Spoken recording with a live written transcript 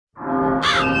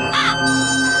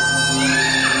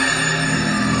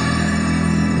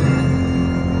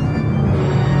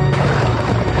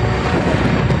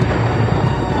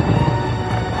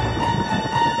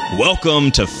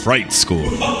Welcome to Fright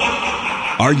School.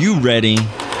 Are you ready?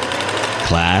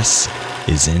 Class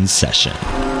is in session.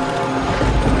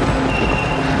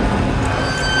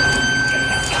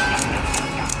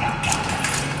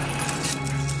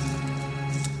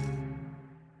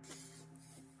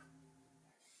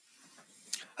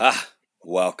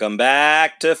 Welcome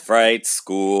back to Fright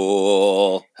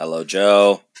School. Hello,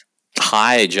 Joe.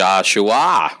 Hi,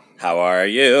 Joshua. How are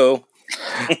you?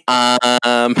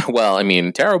 Well, I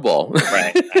mean, terrible.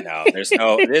 Right, I know.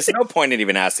 There's no point in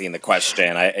even asking the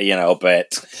question.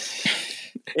 But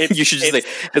You should just say,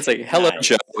 it's like, hello, nice.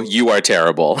 Joe, you are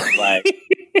terrible. Like,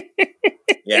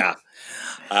 yeah.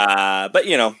 But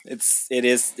it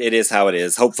is how it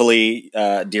is. Hopefully,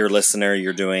 dear listener,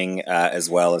 you're doing as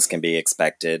well as can be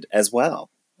expected as well.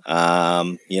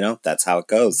 That's how it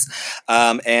goes.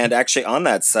 And actually, on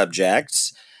that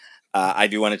subject, I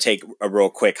do want to take a real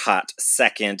quick hot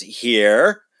second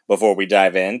here before we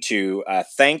dive in to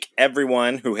thank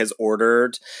everyone who has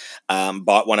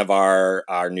bought one of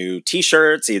our new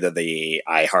T-shirts, either the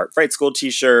I Heart Fright School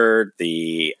T-shirt,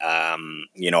 the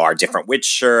our different witch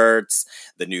shirts,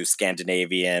 the new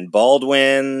Scandinavian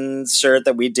Baldwin shirt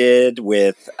that we did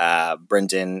with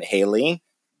Brendan Haley,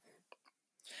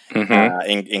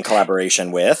 in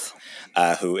collaboration with.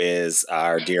 Who is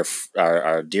our dear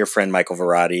friend Michael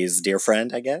Varati's dear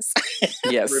friend, I guess.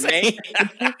 Yes. Roommate.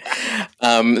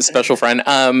 Special friend.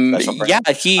 Yeah,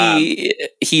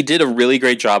 he did a really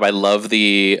great job. I love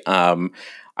the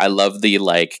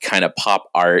like kind of pop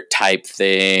art type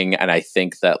thing, and I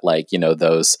think that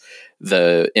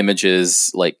the images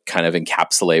like kind of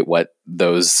encapsulate what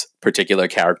those particular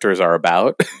characters are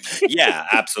about. Yeah,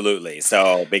 absolutely.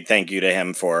 So big thank you to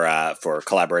him for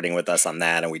collaborating with us on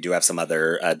that. And we do have some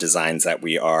other designs that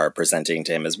we are presenting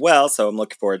to him as well. So I'm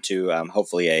looking forward to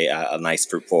hopefully a nice,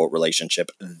 fruitful relationship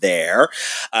there.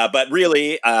 But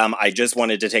really, I just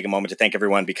wanted to take a moment to thank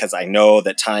everyone because I know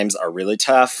that times are really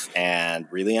tough and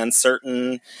really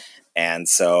uncertain. And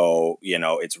so,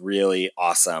 it's really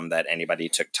awesome that anybody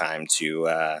took time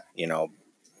to,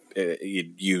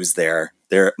 use their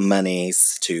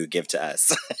monies to give to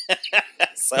us.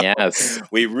 So yes,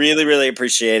 we really, really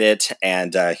appreciate it.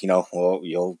 And,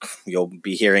 you'll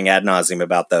be hearing ad nauseum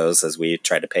about those as we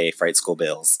try to pay Fright School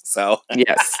bills. So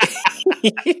yes,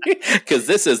 because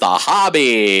this is a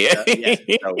hobby.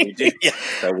 So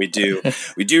we do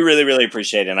really, really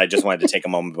appreciate it. And I just wanted to take a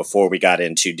moment before we got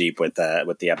in too deep with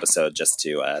the episode, just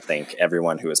to thank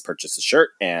everyone who has purchased a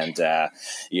shirt and,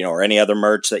 or any other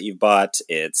merch that you've bought.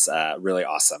 It's really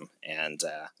awesome. And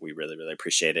we really, really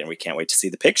appreciate it. And we can't wait to see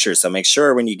the pictures. So make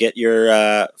sure when you get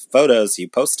your photos, you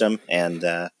post them and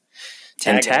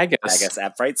tag us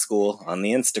at Fright School on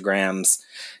the Instagrams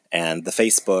and the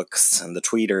Facebooks and the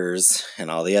Tweeters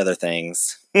and all the other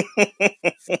things.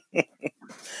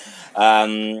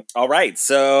 All right.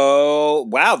 So,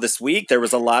 wow, this week there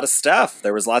was a lot of stuff.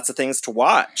 There was lots of things to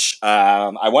watch.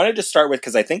 I wanted to start with,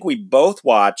 because I think we both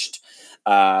watched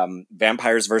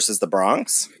Vampires versus the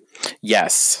Bronx.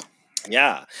 Yes.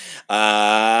 Yeah.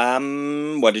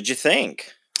 What did you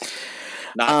think?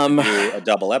 Not to do a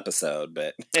double episode,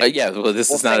 but yeah. Well, this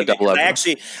is not a double episode.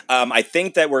 Actually, I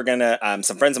think that we're gonna.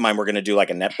 Some friends of mine were gonna do like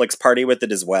a Netflix party with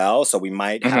it as well, so we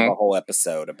might have a whole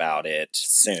episode about it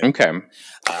soon. Okay.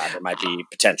 There might be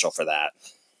potential for that.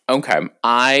 Okay.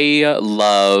 I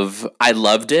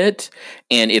loved it,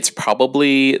 and it's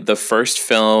probably the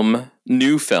first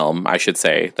new film, I should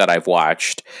say, that I've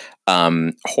watched,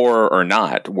 horror or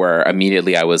not, where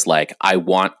immediately I was like, I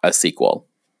want a sequel.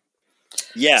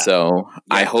 Yeah. So yeah.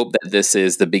 I hope that this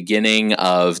is the beginning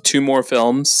of 2 more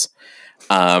films.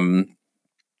 I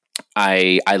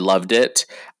loved it.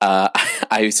 I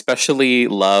especially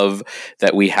love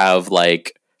that we have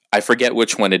like, I forget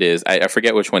which one it is. I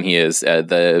forget which one he is.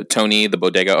 The Tony, the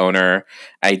bodega owner.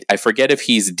 I forget if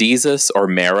he's Desus or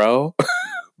Mero,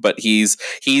 but he's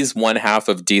one half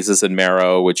of Desus and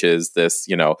Mero, which is this,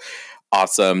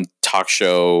 awesome talk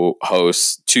show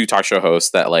hosts, 2 talk show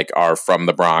hosts that like are from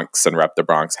the Bronx and rep the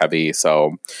Bronx heavy.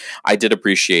 So I did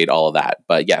appreciate all of that.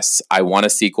 But yes, I want a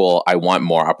sequel. I want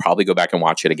more. I'll probably go back and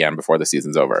watch it again before the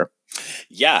season's over.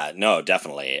 Yeah, no,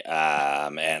 definitely.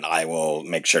 And I will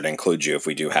make sure to include you if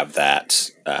we do have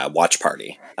that watch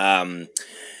party. The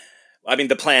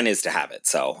plan is to have it,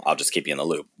 so I'll just keep you in the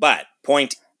loop. But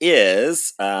point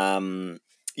is,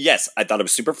 Yes, I thought it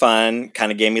was super fun.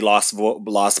 Kind of gave me Lost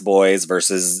Boys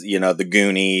versus, the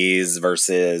Goonies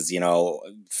versus,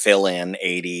 fill in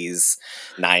 80s,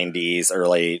 90s,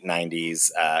 early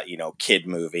 90s, kid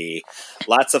movie.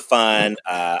 Lots of fun.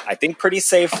 I think pretty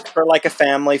safe for like a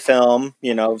family film,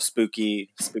 spooky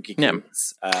Yeah.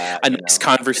 kids. A nice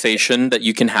conversation that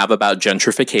you can have about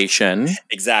gentrification.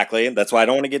 Exactly. That's why I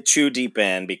don't want to get too deep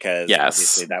in because Yes.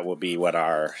 obviously that will be what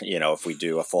our, if we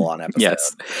do a full-on episode.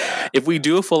 Yes. If we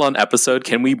do a full-on episode,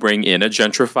 can we bring in a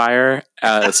gentrifier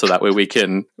so that way we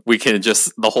can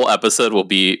just, the whole episode will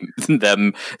be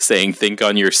them saying "think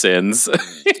on your sins."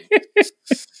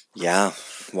 Yeah,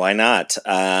 why not?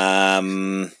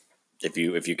 If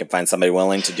you can find somebody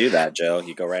willing to do that, Joe,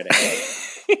 you go right ahead.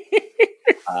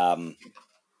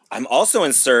 I'm also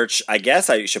in search. I guess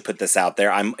I should put this out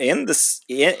there. I'm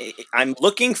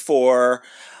looking for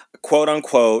quote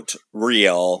unquote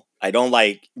real. I don't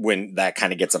like when that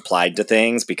kind of gets applied to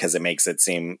things because it makes it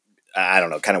seem, I don't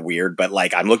know, kind of weird. But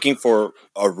like, I'm looking for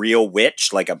a real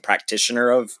witch, like a practitioner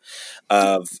of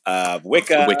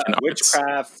Wicca,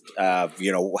 witchcraft,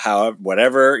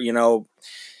 whatever,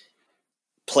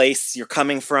 place you're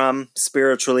coming from,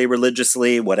 spiritually,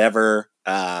 religiously, whatever.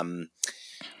 I'm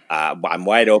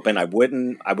wide open. I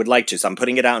would like to. So I'm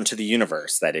putting it out into the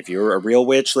universe that if you're a real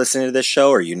witch listening to this show,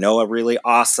 or a really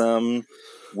awesome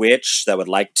witch that would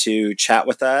like to chat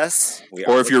with us,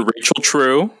 or if you're Rachel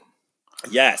True.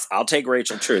 Yes, I'll take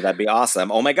Rachel True. That'd be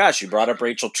awesome. Oh my gosh, you brought up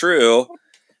Rachel True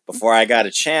before I got a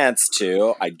chance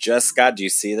to. Do you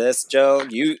see this, Joe?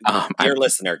 Your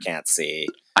listener can't see.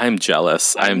 I'm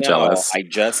jealous. I'm jealous. I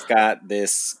just got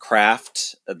this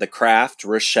the Craft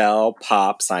Rochelle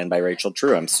Pop signed by Rachel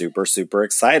True. I'm super, super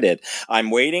excited.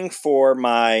 I'm waiting for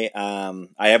my,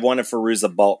 I have one of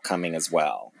Firuza Balk coming as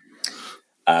well.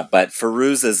 But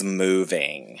Firuza's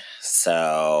moving.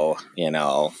 So,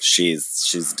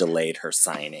 she's delayed her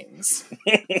signings.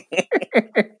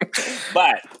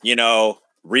 But,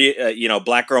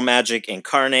 Black Girl Magic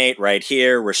Incarnate right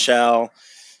here, Rochelle.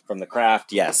 From the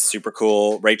Craft, yes, super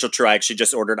cool. Rachel True, I actually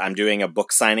just ordered. I'm doing a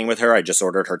book signing with her. I just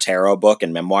ordered her tarot book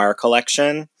and memoir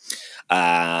collection.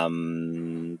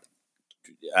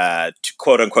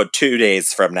 Quote unquote 2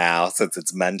 days from now, since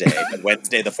it's Monday, but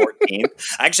Wednesday the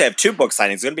 14th. I actually have 2 book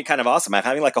signings. It's going to be kind of awesome. I'm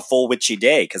having like a full witchy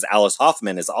day because Alice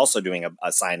Hoffman is also doing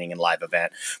a signing and live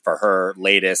event for her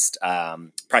latest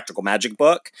Practical Magic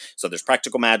book. So there's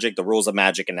Practical Magic, The Rules of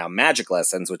Magic, and now Magic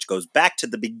Lessons, which goes back to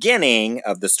the beginning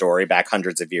of the story, back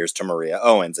hundreds of years to Maria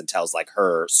Owens, and tells like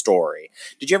her story.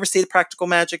 Did you ever see the Practical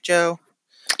Magic, Joe?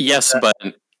 Yes, but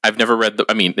I've never read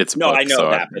it's a book. I know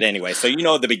that. But anyway, so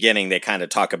at the beginning, they kind of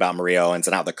talk about Maria Owens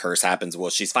and how the curse happens. Well,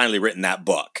 she's finally written that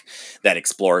book that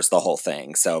explores the whole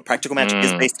thing. So Practical Magic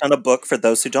is based on a book, for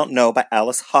those who don't know, by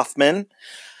Alice Hoffman.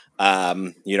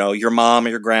 Your mom or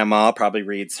your grandma probably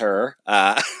reads her.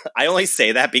 I only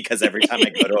say that because every time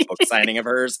I go to a book signing of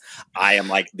hers, I am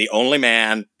like the only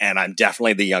man, and I'm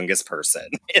definitely the youngest person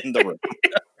in the room.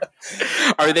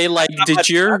 Are they like, did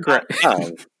your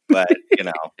but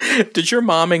did your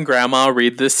mom and grandma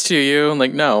read this to you?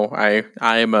 Like, no, I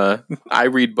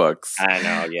read books. I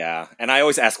know, yeah. And I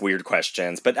always ask weird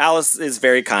questions, but Alice is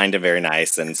very kind and very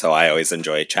nice, and so I always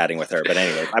enjoy chatting with her. But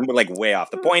anyway, I'm like way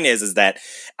off. The point is that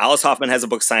Alice Hoffman has a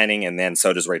book signing, and then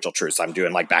so does Rachel True. So I'm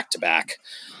doing like back to back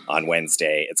on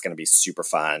Wednesday. It's going to be super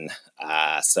fun.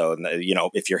 So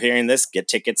if you're hearing this, get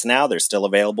tickets now. They're still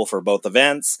available for both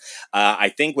events. I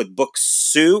think with Book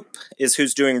Soup is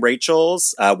who's doing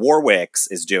Rachel's. Warwick's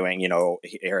is doing,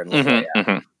 here in La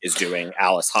Jolla, is doing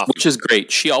Alice Hoffman. Which is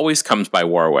great. She always comes by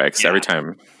Warwick's every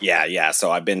time. Yeah. So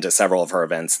I've been to several of her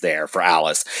events there for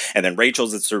Alice. And then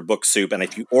Rachel's is through Book Soup. And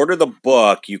if you order the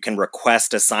book, you can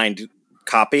request a signed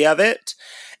copy of it.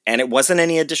 And it wasn't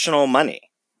any additional money.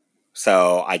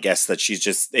 So I guess that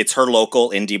it's her local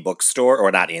indie bookstore, or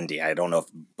not indie. I don't know if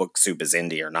Book Soup is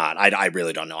indie or not. I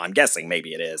really don't know. I'm guessing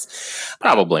maybe it is.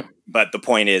 Probably. But the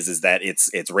point is that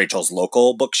it's Rachel's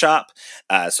local bookshop.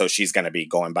 So she's going to be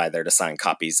going by there to sign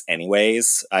copies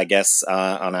anyways, I guess,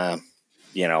 on a,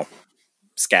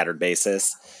 scattered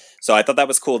basis. So I thought that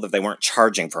was cool that they weren't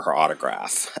charging for her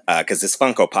autograph, because this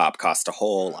Funko Pop cost a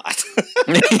whole lot.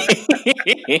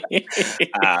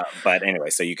 But anyway,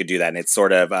 so you could do that. And it's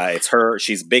sort of, it's her,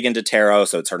 she's big into tarot.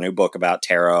 So it's her new book about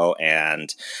tarot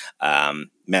and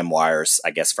memoirs,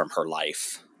 I guess, from her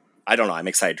life. I don't know. I'm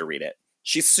excited to read it.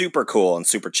 She's super cool and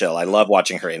super chill. I love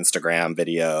watching her Instagram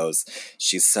videos.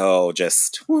 She's so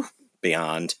just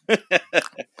beyond.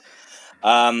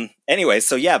 Anyway,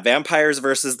 so yeah, vampires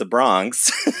versus the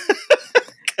Bronx.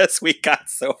 because we got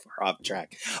so far off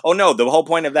track. Oh no, the whole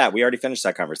point of that, we already finished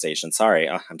that conversation. Sorry,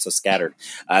 I'm so scattered.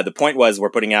 The point was we're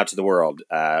putting out to the world.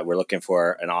 We're looking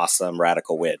for an awesome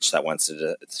radical witch that wants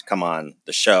to come on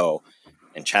the show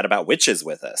and chat about witches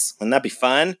with us. Wouldn't that be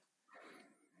fun?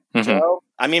 Mm-hmm. Joe?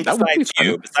 I mean, besides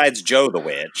Joe the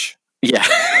witch. Yeah.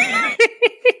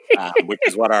 Which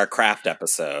is what our craft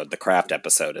episode, the craft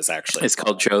episode is actually. It's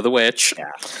called Joe the Witch.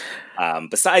 Yeah.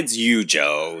 Besides you,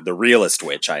 Joe, the realest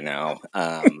witch I know.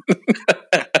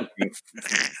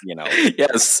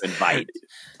 Yes. Invite.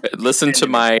 Listen to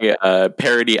my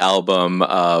parody album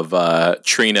of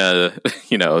Trina,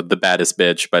 the baddest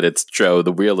bitch, but it's Joe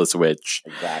the realest witch.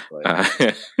 Exactly.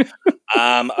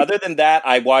 Other than that,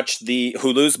 I watched the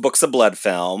Hulu's Books of Blood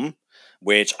film,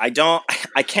 which I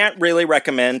can't really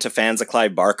recommend to fans of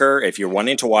Clive Barker. If you're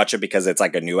wanting to watch it because it's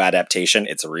like a new adaptation,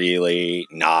 it's really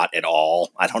not at all.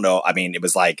 I don't know. I mean, it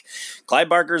was like Clive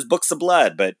Barker's Books of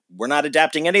Blood, but we're not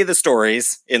adapting any of the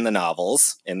stories in the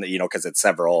novels, because it's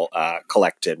several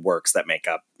collected works that make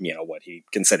up, what he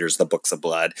considers the Books of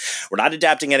Blood. We're not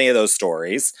adapting any of those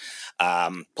stories.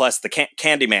 Plus, the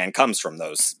Candyman comes from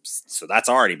those, so that's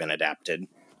already been adapted.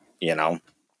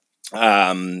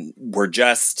 We're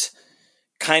just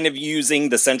kind of using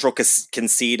the central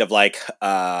conceit of like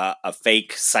a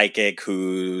fake psychic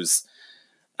whose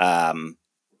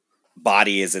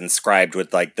body is inscribed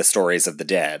with like the stories of the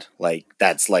dead. Like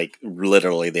that's like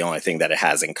literally the only thing that it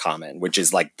has in common, which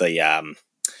is like the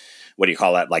what do you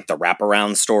call that? Like the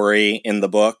wraparound story in the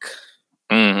book.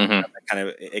 Mm-hmm. That kind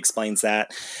of explains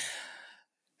that.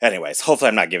 Anyways, hopefully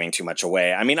I'm not giving too much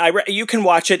away. I mean, you can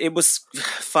watch it. It was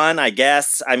fun, I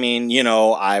guess. I mean,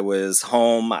 I was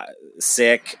home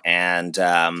sick and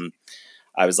I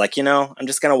was like, I'm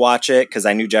just going to watch it because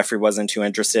I knew Jeffrey wasn't too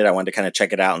interested. I wanted to kind of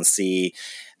check it out and see.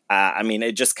 I mean,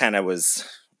 it just kind of was,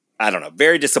 I don't know,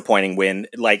 very disappointing when,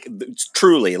 like,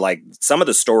 truly, like, some of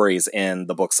the stories in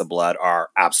the Books of Blood are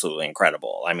absolutely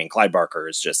incredible. I mean, Clive Barker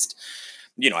is just...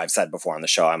 I've said before on the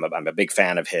show, I'm a big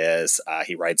fan of his.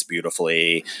 He writes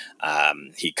beautifully.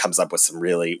 He comes up with some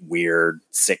really weird,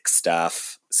 sick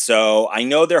stuff. So I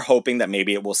know they're hoping that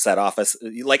maybe it will set off us.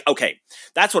 Like, okay,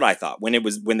 that's what I thought when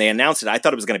they announced it. I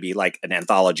thought it was going to be like an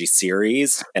anthology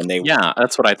series, and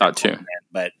that's what I thought too.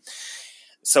 But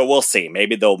so we'll see.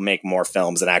 Maybe they'll make more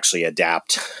films and actually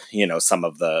adapt, some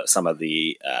of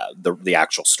the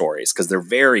actual stories because they're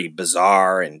very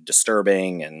bizarre and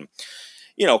disturbing and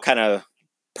kind of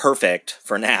perfect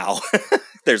for now.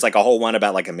 There's like a whole one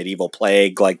about like a medieval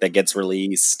plague like that gets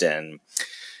released and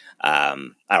I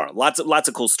don't know, lots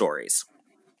of cool stories.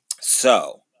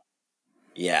 So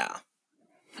yeah.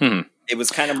 It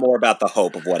was kind of more about the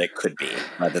hope of what it could be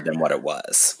rather than what it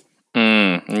was.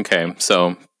 Okay.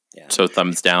 So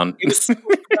thumbs down. It was,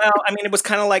 well, I mean, it was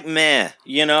kind of like meh,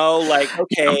 like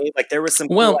okay, like there was some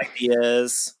cool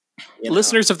ideas.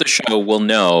 Listeners of the show will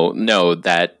know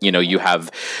that you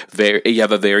have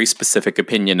a very specific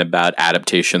opinion about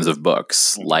adaptations of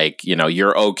books. Like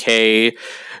you're okay.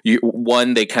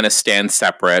 They kind of stand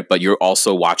separate, but you're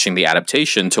also watching the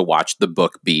adaptation to watch the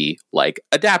book be like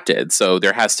adapted. So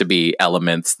there has to be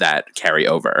elements that carry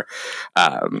over.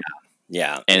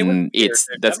 Yeah, and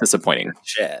that's disappointing.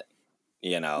 Shit,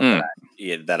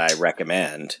 that I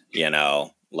recommend.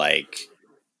 Like.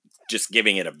 Just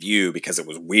giving it a view because it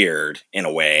was weird in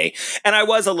a way. And I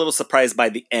was a little surprised by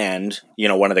the end,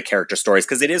 one of the character stories,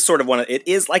 because it is sort of it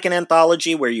is like an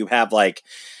anthology where you have like,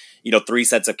 3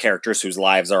 sets of characters whose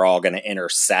lives are all going to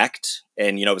intersect.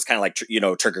 And, it was kind of like,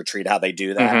 Trick or Treat, how they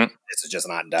do that. Mm-hmm. This is just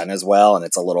not done as well. And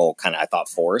it's a little kind of, I thought,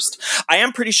 forced. I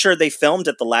am pretty sure they filmed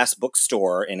at the Last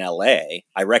Bookstore in LA.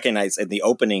 I recognize in the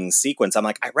opening sequence, I'm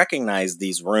like, I recognize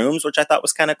these rooms, which I thought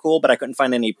was kind of cool, but I couldn't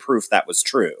find any proof that was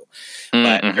true.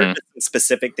 But there are just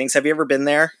specific things. Have you ever been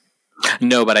there?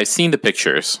 No, but I've seen the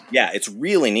pictures. Yeah, it's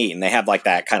really neat. And they have like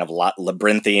that kind of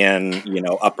labyrinthian,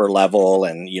 upper level.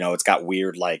 And, it's got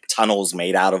weird like tunnels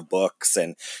made out of books.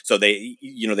 And so they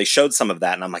showed some of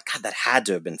that. And I'm like, God, that had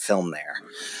to have been filmed there.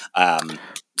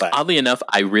 But oddly enough,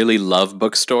 I really love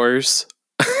bookstores.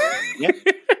 Yeah.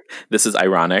 This is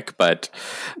ironic, but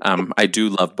I do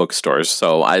love bookstores.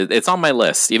 So it's on my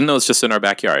list, even though it's just in our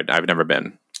backyard. I've never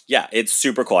been. Yeah, it's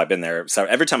super cool. I've been there. So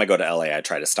every time I go to LA, I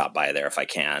try to stop by there if I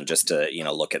can, just to,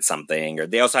 look at something. Or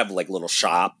they also have like little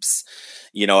shops,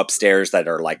 upstairs that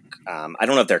are like, I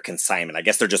don't know if they're consignment. I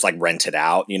guess they're just like rented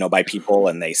out, by people,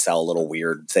 and they sell little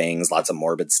weird things, lots of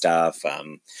morbid stuff.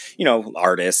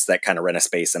 Artists that kind of rent a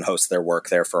space and host their work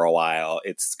there for a while.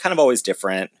 It's kind of always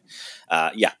different.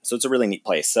 So it's a really neat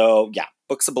place. So yeah,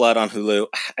 Books of Blood on Hulu.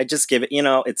 I just give it,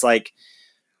 it's like,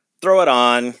 throw it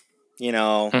on,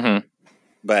 Mm-hmm.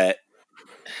 But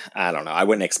I don't know. I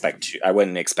wouldn't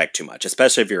expect too much,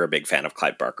 especially if you're a big fan of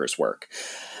Clive Barker's work.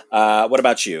 What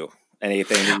about you?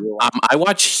 Anything that you like? I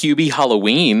watched Hubie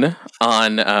Halloween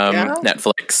on Yeah?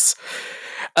 Netflix.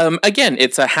 Again,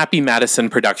 it's a Happy Madison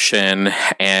production,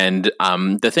 and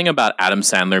the thing about Adam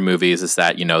Sandler movies is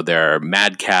that they're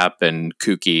madcap and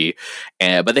kooky,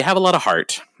 but they have a lot of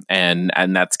heart, and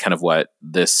that's kind of what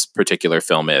this particular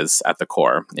film is at the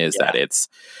core. Is that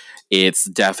it's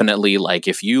definitely like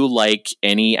if you like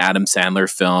any Adam Sandler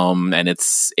film, and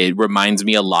it reminds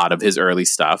me a lot of his early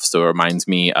stuff. So it reminds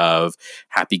me of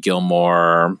Happy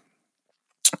Gilmore,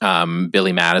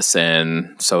 Billy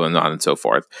Madison, so on and so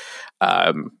forth.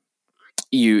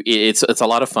 It's a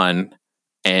lot of fun,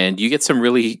 and you get some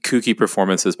really kooky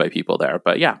performances by people there.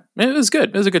 But yeah, it was good.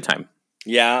 It was a good time.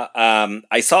 Yeah,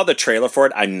 I saw the trailer for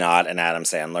it. I'm not an Adam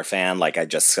Sandler fan. Like, I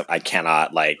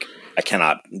cannot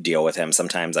deal with him.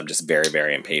 Sometimes I'm just very,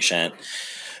 very impatient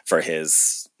for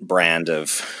his brand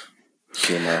of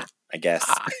humor, I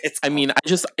guess.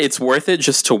 It's worth it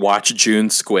just to watch June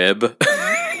Squibb,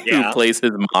 who plays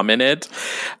his mom in it.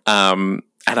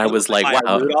 And I was like, Maya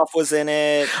wow. Rudolph was in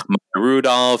it. Maya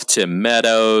Rudolph, Tim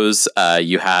Meadows.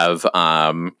 You have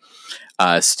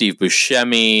Steve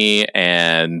Buscemi,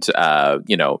 and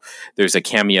there's a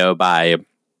cameo by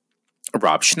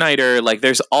Rob Schneider. Like,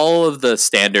 there's all of the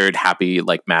standard Happy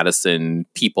Madison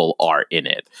people are in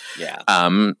it. Yeah.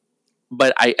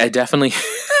 But I definitely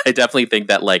think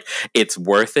that it's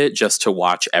worth it just to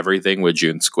watch everything with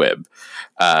June Squibb.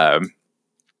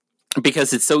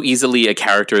 Because it's so easily a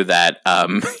character that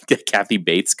Kathy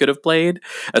Bates could have played,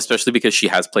 especially because she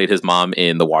has played his mom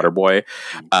in The Waterboy.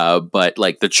 But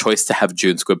the choice to have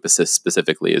June Squibb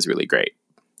specifically is really great.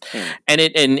 And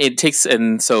it takes,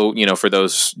 and so for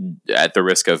those at the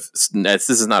risk of, this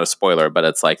is not a spoiler, but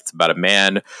it's about a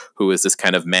man who is this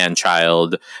kind of man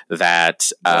child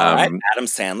that Adam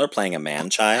Sandler playing a man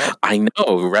child. I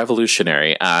know,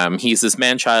 revolutionary. He's this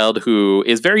man child who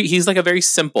is he's a very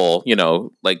simple,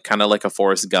 kind of like a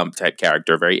Forrest Gump type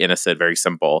character, very innocent, very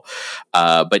simple.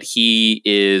 But he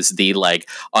is the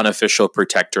unofficial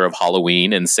protector of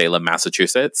Halloween in Salem,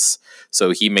 Massachusetts. So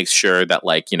he makes sure that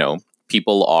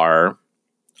people are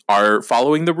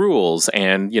following the rules,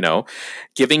 and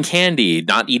giving candy,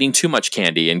 not eating too much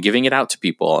candy, and giving it out to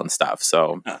people and stuff.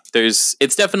 So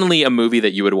it's definitely a movie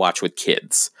that you would watch with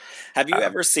kids. Have you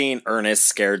ever seen Ernest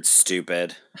Scared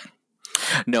Stupid?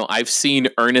 No, I've seen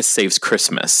Ernest Saves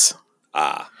Christmas.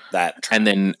 That and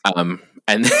then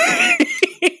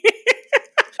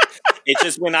it's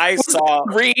just when I saw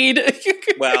Read.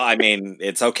 Well, I mean,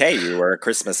 it's okay. You were a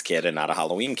Christmas kid and not a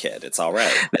Halloween kid. It's all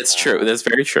right. That's true. That's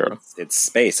very true. It's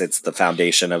space. It's the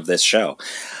foundation of this show.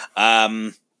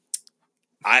 I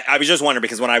was just wondering,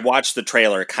 because when I watched the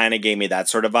trailer, it kind of gave me that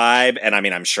sort of vibe. And I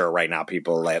mean, I'm sure right now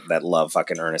people that love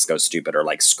fucking Ernest Goes Stupid are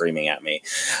screaming at me.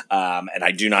 And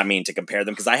I do not mean to compare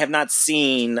them, because I have not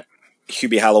seen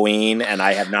Hubie Halloween, and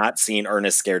I have not seen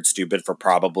Ernest Scared Stupid for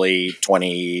probably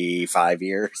 25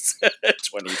 years.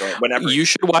 20, whenever. You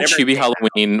should watch Hubie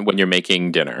Halloween when you're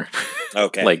making dinner.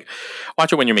 Okay.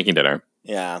 Watch it when you're making dinner.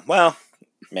 Yeah. Well,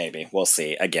 maybe. We'll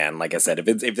see. Again, like I said,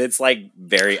 if it's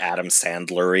very Adam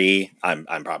Sandler-y,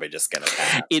 I'm probably just gonna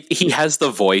pass. He has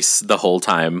the voice the whole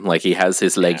time. He has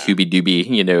his Hubie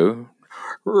Doobie,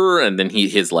 and then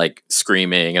his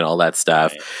screaming and all that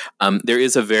stuff. Right. There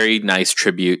is a very nice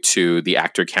tribute to the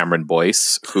actor Cameron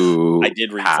Boyce, who I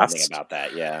did read something about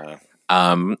that. Yeah.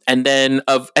 And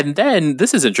then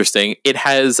this is interesting. It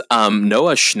has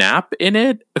Noah Schnapp in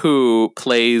it, who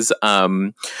plays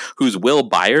who's Will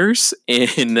Byers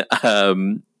in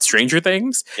Stranger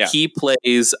Things. Yeah. He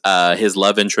plays his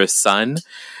love interest son,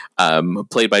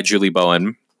 played by Julie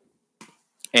Bowen.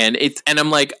 And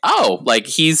I'm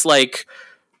he's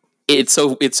it's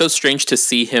so strange to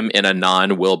see him in a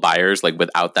non Will Byers,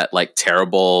 without that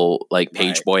terrible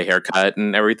page boy haircut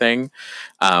and everything.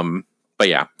 But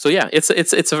yeah, so yeah, it's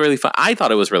a really fun. I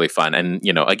thought it was really fun, and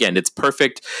again, it's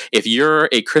perfect if you're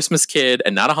a Christmas kid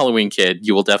and not a Halloween kid.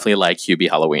 You will definitely like Hubie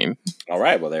Halloween. All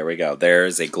right, well there we go.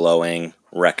 There's a glowing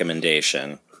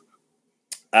recommendation.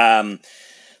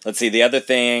 Let's see. The other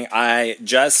thing, I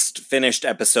just finished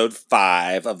episode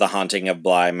 5 of The Haunting of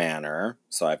Bly Manor.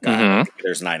 So I've got,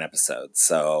 there's 9 episodes.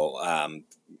 So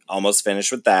almost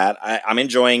finished with that. I'm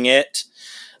enjoying it.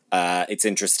 It's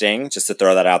interesting, just to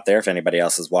throw that out there if anybody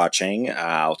else is watching.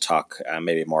 I'll talk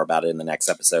maybe more about it in the next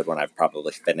episode when I've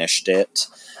probably finished it.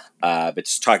 But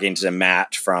just talking to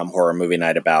Matt from Horror Movie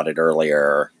Night about it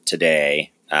earlier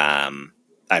today.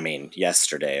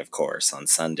 Yesterday, of course, on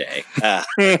Sunday.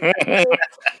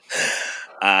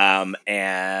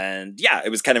 And yeah, it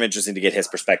was kind of interesting to get his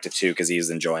perspective too, because he was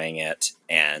enjoying it.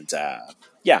 And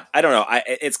yeah, I don't know.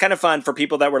 It's kind of fun for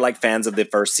people that were like fans of the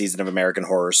first season of American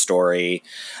Horror Story.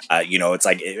 It's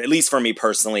like, at least for me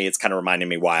personally, it's kind of reminding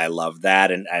me why I love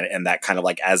that, and that kind of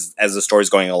like as the story's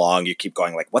going along, you keep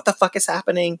going like, what the fuck is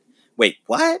happening? Wait,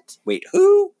 what? Wait,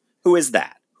 who? Who is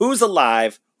that? Who's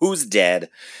alive? Who's dead?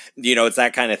 It's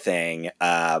that kind of thing.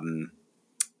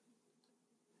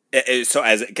 So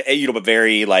as but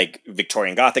very like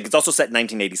Victorian Gothic. It's also set in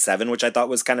 1987, which I thought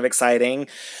was kind of exciting.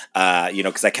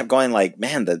 Because I kept going like,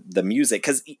 man, the music,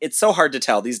 because it's so hard to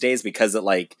tell these days because of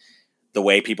like the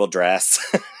way people dress.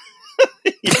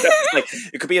 Like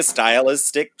it could be a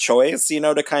stylistic choice,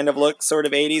 to kind of look sort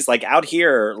of 80s. Like out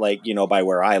here, like by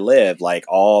where I live, like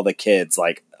all the kids,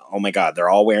 like, oh my God, they're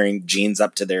all wearing jeans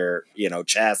up to their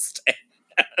chest.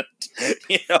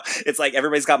 It's like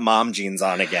everybody's got mom jeans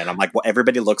on again. I'm like, well,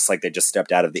 everybody looks like they just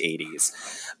stepped out of the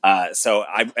 80s. So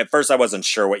at first I wasn't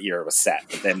sure what year it was set,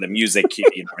 but then the music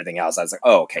and everything else, I was like,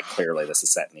 oh, okay, clearly this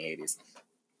is set in the 80s.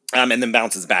 And then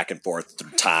bounces back and forth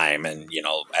through time, and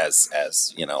as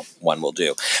one will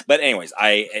do. But anyways,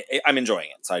 I'm enjoying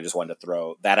it, so I just wanted to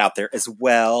throw that out there as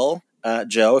well.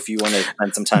 Joe, if you want to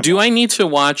spend some time. Do I need to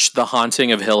watch The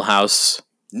Haunting of Hill House?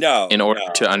 No, in order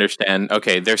to understand.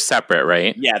 Okay, they're separate,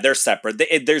 right? Yeah, they're separate.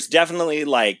 There's definitely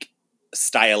like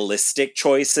stylistic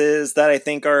choices that I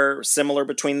think are similar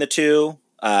between the two.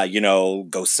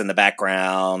 Ghosts in the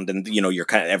background, and you're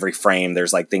kind of every frame.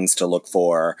 There's like things to look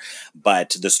for,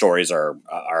 but the stories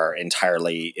are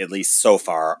entirely, at least so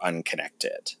far,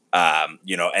 unconnected.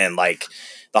 And like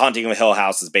The Haunting of Hill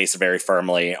House is based very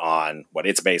firmly on what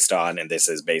it's based on, and this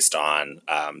is based on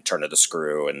Turn of the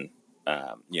Screw, and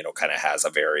kind of has a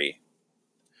very,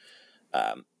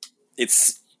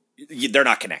 they're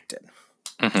not connected.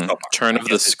 Mm-hmm. So Turn of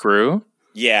the Screw.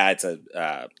 Yeah, it's a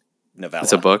novella.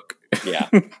 It's a book. Yeah.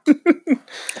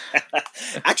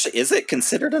 Actually, is it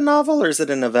considered a novel or is it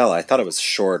a novella? I thought it was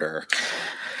shorter.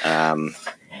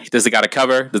 Does it got a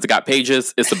cover? Does it got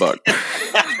pages? It's a book.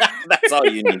 That's all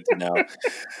you need to know.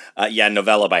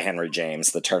 Novella by Henry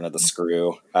James, The Turn of the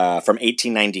Screw, from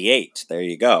 1898. There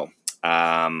you go.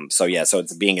 So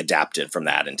it's being adapted from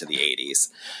that into the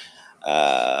 80s.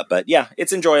 But yeah,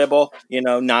 it's enjoyable,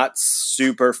 not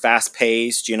super fast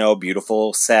paced,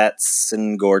 beautiful sets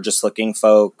and gorgeous looking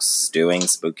folks doing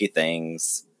spooky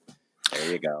things.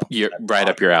 There you go. You're right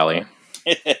up your alley.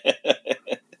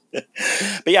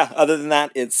 But yeah, other than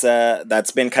that, it's,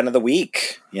 that's been kind of the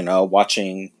week,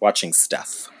 watching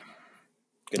stuff.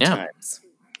 Good times.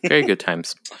 Very good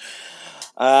times.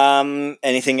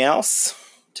 Anything else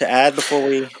to add before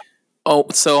we... Oh,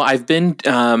 so I've been,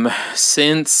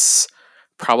 since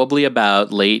probably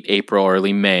about late April,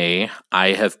 early May,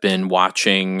 I have been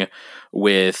watching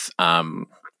with,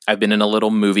 I've been in a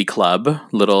little movie club,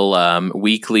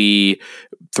 weekly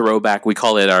throwback. We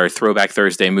call it our Throwback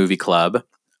Thursday movie club,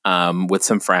 with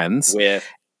some friends.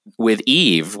 With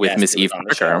Eve, with Miss Eve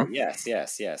Parker. Yes.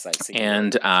 I've seen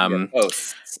and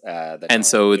posts. And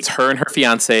so it's her and her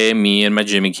fiance, me and my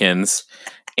Jimmykins,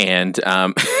 and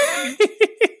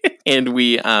and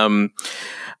we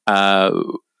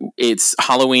it's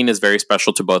Halloween is very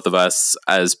special to both of us.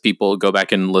 As people go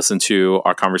back and listen to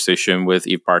our conversation with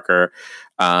Eve Parker,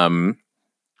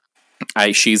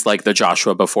 she's like the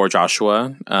Joshua before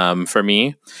Joshua for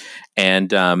me,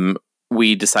 and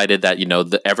we decided that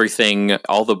everything,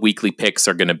 all the weekly picks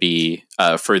are going to be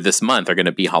for this month are going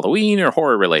to be Halloween or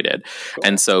horror related. Cool.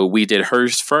 And so we did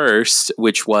hers first,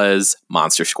 which was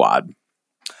Monster Squad.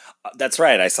 That's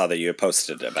right. I saw that you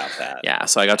posted about that. Yeah,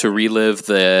 so I got to relive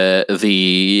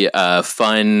the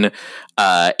fun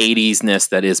 80s-ness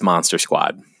that is Monster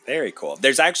Squad. Very cool.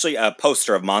 There's actually a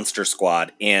poster of Monster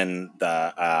Squad in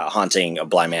the Haunting of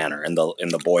Bly Manor in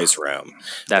the boys' room.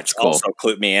 That's cool. Also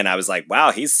clued me in. I was like,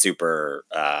 wow, he's super...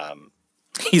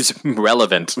 he's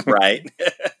relevant. Right.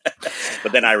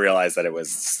 But then I realized that it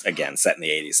was, again, set in the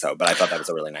 80s. But I thought that was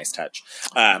a really nice touch.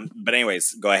 But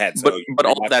anyways, go ahead. So but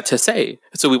all that to say,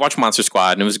 so we watched Monster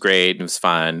Squad and it was great and it was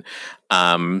fun.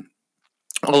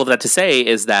 All of that to say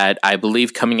is that I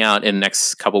believe coming out in the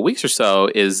next couple of weeks or so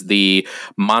is the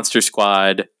Monster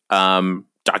Squad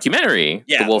documentary.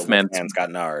 Yeah, the Wolfman's Got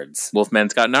Nards.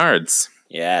 Wolfman's Got Nards.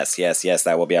 Yes.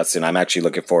 That will be out soon. I'm actually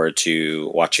looking forward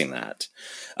to watching that.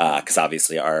 Because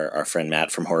obviously our friend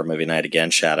Matt from Horror Movie Night,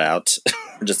 again, shout out,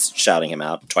 we're just shouting him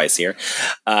out twice here,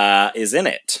 is in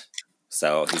it.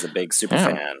 So he's a big super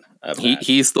fan of that.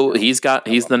 He's the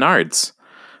Nards.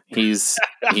 He's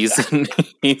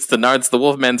the Nards the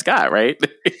Wolfman's got, right?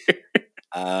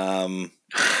 I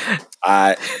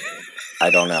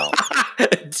don't know.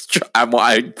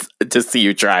 I to see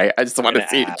you try. I just want to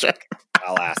see you try.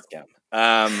 I'll ask him.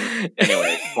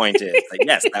 Anyway, point is,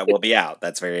 yes, that will be out.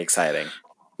 That's very exciting.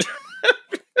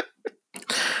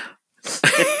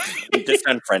 We just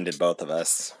unfriended both of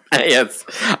us. Yes.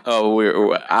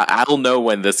 Oh, I'll know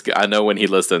when I know when he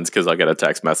listens because I'll get a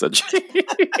text message.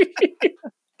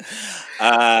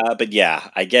 But yeah,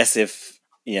 I guess if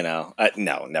no,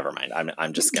 never mind.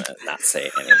 I'm just gonna not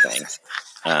say anything.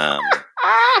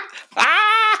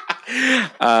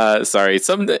 Sorry.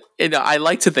 I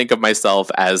like to think of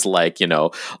myself as like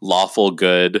lawful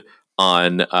good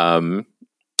on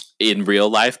in real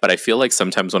life, but I feel like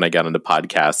sometimes when I get on the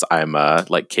podcast, I'm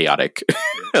like chaotic,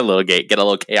 get a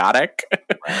little chaotic.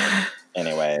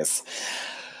 Anyways,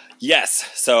 yes,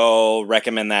 so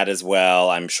recommend that as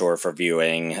well. I'm sure for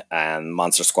viewing, and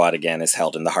Monster Squad again is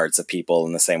held in the hearts of people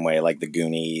in the same way like the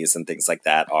Goonies and things like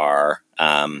that are.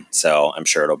 So I'm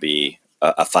sure it'll be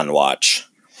a fun watch.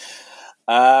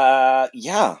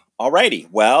 Yeah. Alrighty.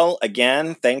 Well,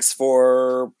 again, thanks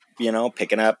for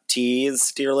picking up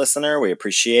teas, dear listener. We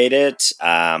appreciate it.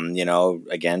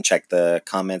 Again, check the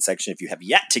comment section if you have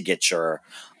yet to get your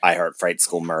I Heart Fright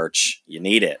School merch. You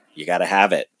need it. You got to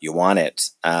have it. You want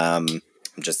it. I'm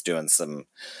just doing some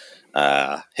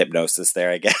hypnosis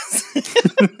there, I guess.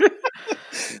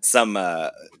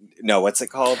 What's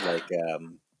it called? Like,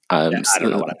 I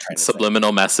don't know what I'm trying to subliminal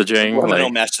say. Messaging. Subliminal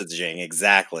messaging,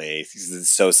 exactly. It's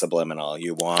so subliminal.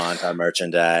 You want our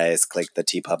merchandise? Click the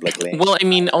TeePublic link. Well, I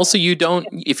mean, also you don't.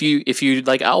 If you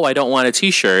like, oh, I don't want a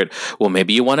T-shirt. Well,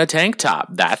 maybe you want a tank top.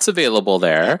 That's available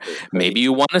there. Maybe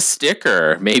you want a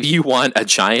sticker. Maybe you want a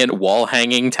giant wall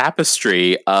hanging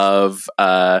tapestry of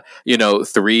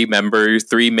three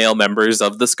male members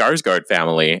of the Skarsgård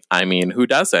family. I mean, who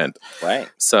doesn't? Right.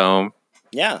 So.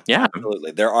 Yeah,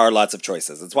 absolutely. There are lots of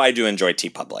choices. That's why I do enjoy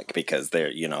TeePublic, because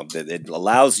it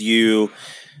allows you,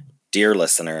 dear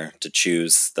listener, to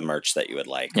choose the merch that you would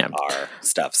like our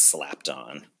stuff slapped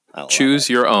on. Choose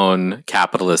your own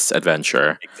capitalist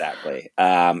adventure. Exactly.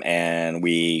 And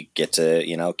we get to,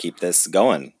 keep this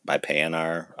going by paying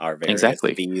our various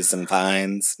fees and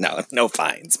fines. No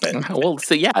fines, but well,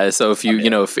 so yeah. So if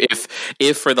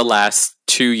if for the last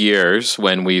 2 years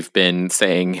when we've been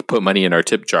saying put money in our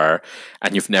tip jar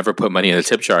and you've never put money in the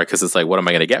tip jar because it's like, what am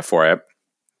I going to get for it?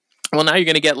 Well, now you're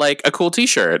going to get like a cool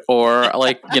T-shirt or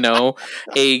like,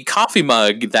 a coffee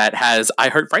mug that has I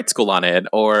Heart Fright School on it.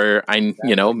 Or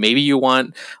maybe you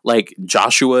want like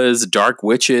Joshua's Dark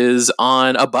Witches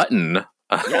on a button.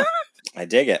 Yeah, I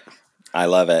dig it. I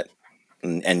love it.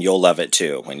 And you'll love it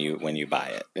too when you buy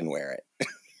it and wear it.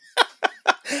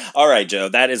 All right, Joe,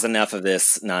 that is enough of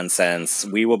this nonsense.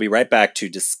 We will be right back to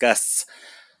discuss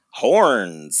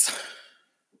horns.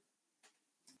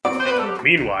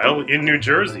 Meanwhile, in New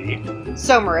Jersey...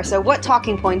 So, Marissa, what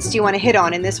talking points do you want to hit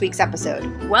on in this week's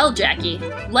episode? Well, Jackie,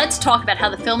 let's talk about how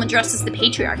the film addresses the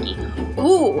patriarchy.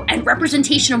 Ooh, and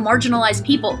representation of marginalized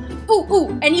people. Ooh,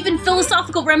 and even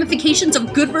philosophical ramifications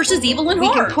of good versus evil in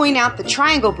horror. We can point out the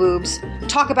triangle boobs,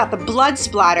 talk about the blood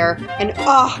splatter, and,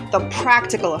 the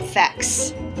practical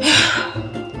effects.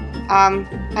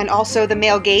 And also the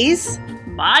male gaze?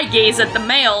 My gaze at the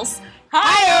males.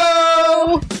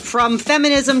 Hi-oh! From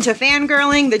feminism to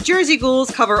fangirling, the Jersey Ghouls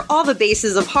cover all the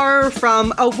bases of horror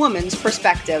from a woman's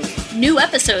perspective. New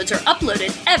episodes are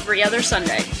uploaded every other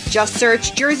Sunday. Just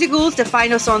search Jersey Ghouls to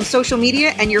find us on social media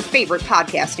and your favorite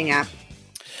podcasting app.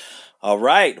 All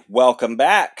right, welcome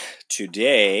back.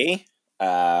 Today,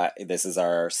 this is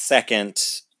our second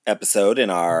episode in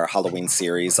our Halloween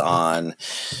series on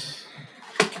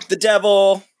the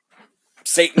devil,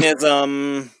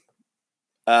 Satanism,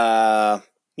 the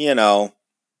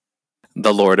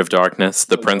Lord of Darkness,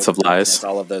 the Prince of Lies,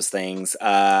 all of those things,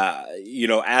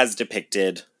 as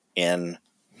depicted in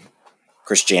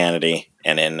Christianity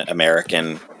and in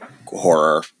American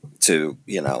horror to,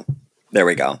 there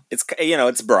we go. It's,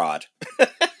 it's broad.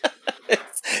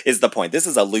 Is the point. This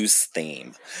is a loose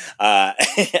theme,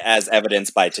 as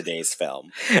evidenced by today's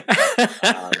film.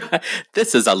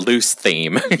 This is a loose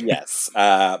theme. Yes.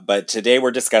 But today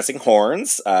we're discussing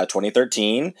Horns,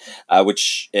 2013,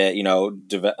 which,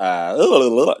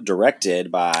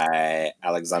 directed by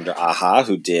Alexander Aja,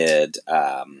 who did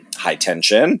High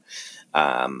Tension,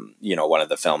 one of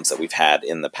the films that we've had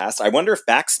in the past. I wonder if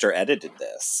Baxter edited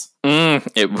this.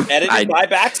 Edited by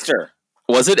Baxter.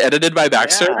 Was it edited by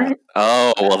Baxter? Yeah.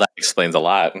 Oh, well, that explains a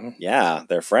lot. Yeah,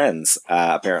 they're friends,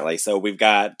 apparently. So we've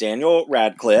got Daniel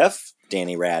Radcliffe,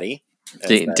 Danny Ratty.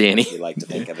 Danny. We like to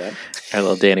think of him. Our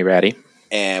little Danny Ratty.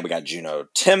 And we got Juno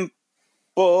Temple,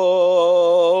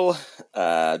 Joe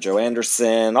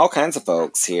Anderson, all kinds of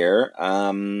folks here.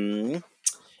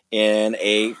 In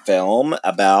a film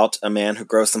about a man who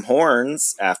grows some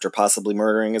horns after possibly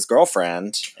murdering his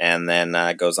girlfriend, and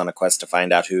then goes on a quest to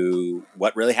find out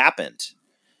what really happened.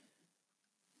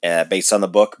 based on the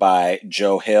book by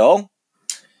Joe Hill,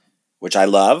 which I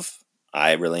love.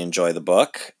 I really enjoy the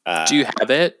book. Do you have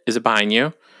it? Is it behind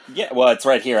you? Yeah, well, it's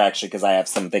right here, actually, because I have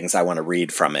some things I want to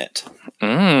read from it. So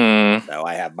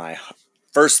I have my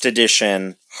first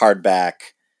edition hardback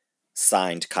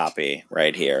signed copy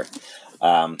right here.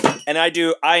 And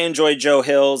I enjoy Joe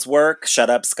Hill's work. Shut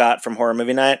up, Scott from Horror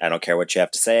Movie Night. I don't care what you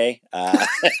have to say.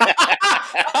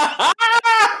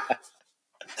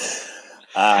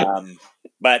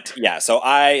 But yeah, so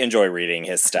I enjoy reading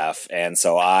his stuff. And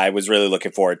so I was really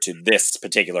looking forward to this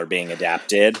particular being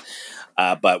adapted.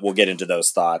 But we'll get into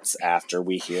those thoughts after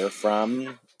we hear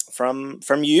from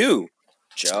you,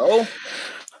 Joe.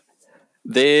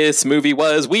 This movie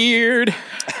was weird.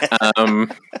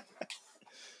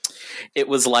 It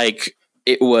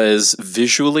was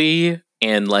visually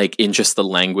and like in just the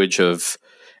language of,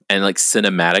 and like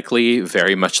cinematically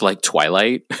very much like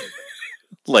Twilight.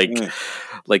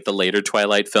 Like the later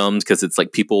Twilight films, because it's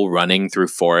like people running through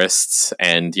forests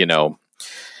and, you know,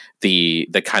 the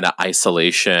kind of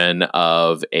isolation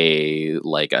of a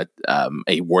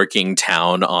working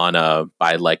town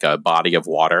by like a body of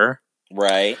water.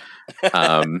 Right.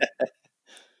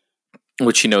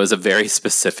 Which, you know, is a very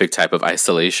specific type of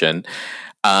isolation.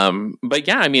 But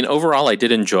yeah, I mean, overall, I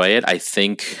did enjoy it. I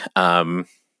think,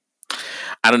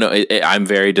 I don't know, I'm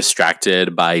very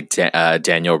distracted by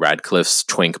Daniel Radcliffe's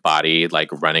twink body, like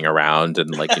running around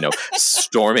and like, you know,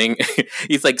 storming.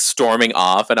 He's like storming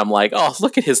off, and I'm like, oh,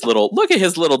 look at his little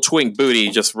twink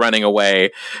booty just running away,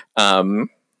 trying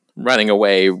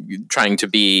to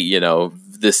be, you know,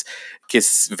 this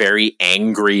very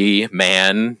angry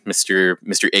man,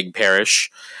 Mr. Ig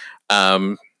Parish.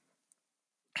 Yeah,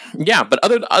 but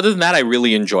other than that, I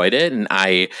really enjoyed it,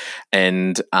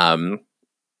 and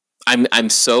I'm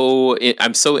so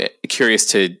curious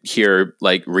to hear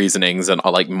like reasonings and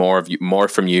like more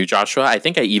from you, Joshua. I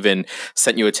think I even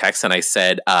sent you a text and I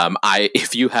said,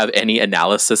 if you have any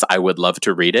analysis, I would love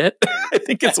to read it. I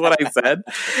think it's what I said,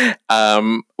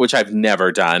 which I've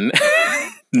never done.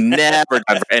 Never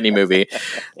done for any movie.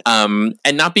 And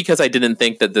not because I didn't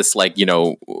think that this, like, you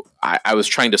know, I was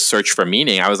trying to search for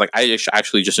meaning. I was like, I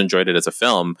actually just enjoyed it as a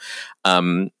film.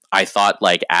 I thought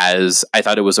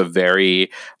it was a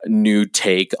very new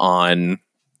take on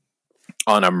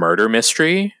a murder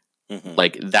mystery. Mm-hmm.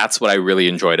 Like, that's what I really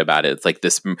enjoyed about it. It's like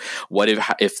this, what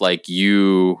if like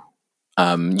you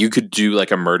could do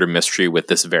like a murder mystery with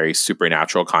this very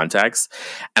supernatural context.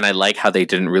 And I like how they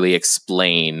didn't really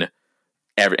explain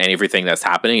everything that's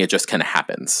happening. It just kind of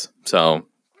happens. So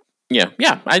yeah,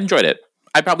 I enjoyed it.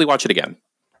 I'd probably watch it again.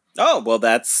 Oh, well,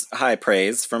 that's high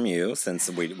praise from you, since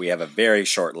we have a very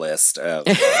short list of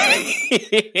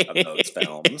those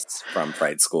films from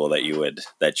Fright School that you would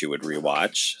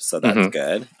rewatch. So that's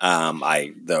good.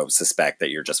 I though suspect that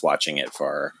you're just watching it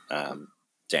for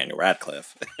Daniel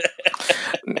Radcliffe.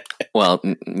 Well,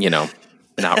 you know,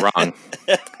 not wrong.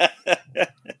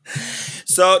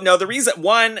 So no, the reason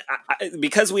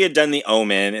because we had done The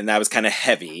Omen and that was kind of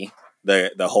heavy.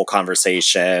 The whole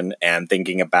conversation and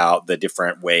thinking about the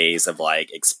different ways of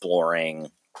like exploring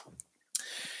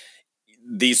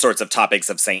these sorts of topics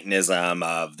of Satanism,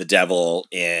 of the devil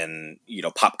in, you know,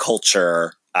 pop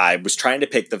culture. I was trying to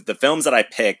pick the films that I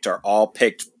picked are all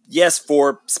picked, yes,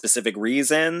 for specific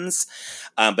reasons,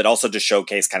 but also to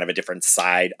showcase kind of a different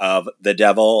side of the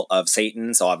devil, of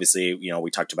Satan. So obviously, you know, we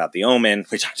talked about The Omen.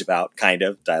 We talked about kind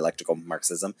of dialectical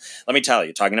Marxism. Let me tell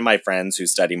you, talking to my friends who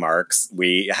study Marx,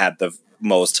 we had the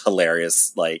most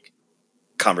hilarious, like,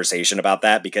 conversation about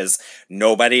that because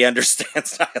nobody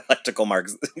understands dialectical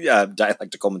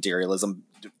materialism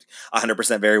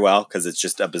 100% very well because it's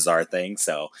just a bizarre thing.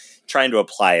 So trying to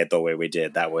apply it the way we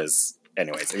did,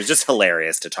 anyways, it was just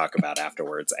hilarious to talk about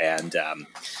afterwards. And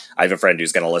I have a friend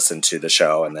who's going to listen to the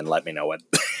show and then let me know what.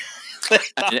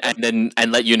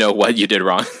 and let you know what you did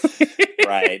wrong.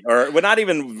 Right. Or well, not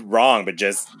even wrong, but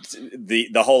just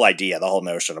the whole idea, the whole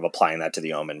notion of applying that to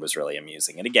The Omen was really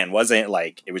amusing. And again, wasn't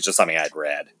like, it was just something I'd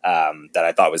read that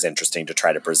I thought was interesting to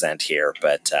try to present here.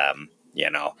 But, you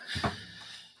know,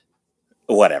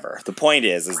 whatever. The point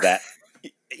is that,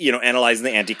 you know, analyzing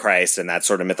the Antichrist and that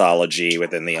sort of mythology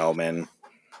within The Omen.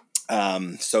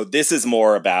 So this is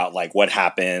more about like what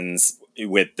happens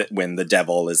when the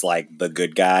devil is like the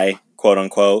good guy, quote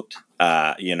unquote,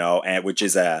 you know, and which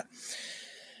is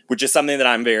something that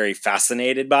I'm very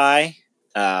fascinated by.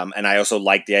 And I also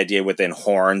like the idea within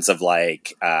Horns of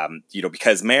like, you know,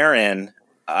 because Marin,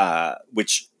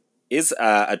 which is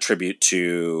a tribute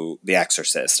to The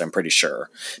Exorcist, I'm pretty sure,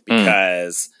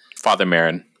 because Father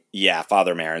Marin. Yeah,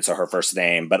 Father Marin, so her first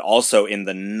name. But also in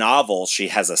the novel, she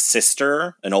has a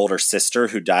sister, an older sister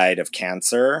who died of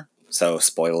cancer. So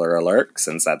spoiler alert,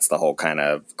 since that's the whole kind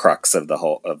of crux of the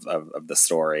whole of the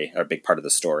story, or a big part of the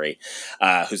story,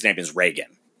 whose name is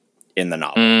Regan in the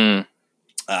novel.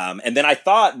 And then I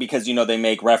thought, because, they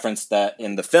make reference that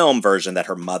in the film version that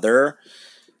her mother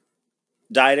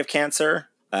died of cancer.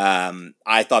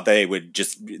 I thought they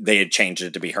had changed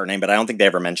it to be her name, but I don't think they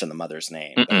ever mentioned the mother's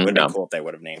name. It would have been cool if they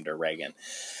would have named her Regan,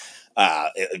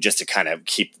 just to kind of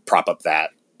prop up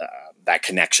that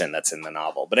connection that's in the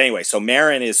novel. But anyway, so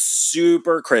Marin is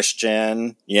super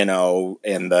Christian, in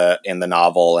the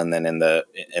novel, and then in the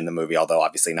movie, although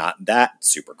obviously not that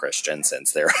super Christian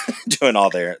since they're doing all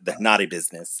their naughty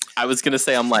business. I was gonna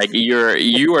say, I'm like,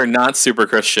 you are not super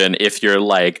Christian if you're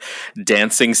like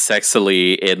dancing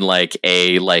sexily in like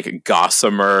a like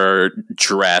gossamer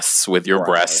dress with your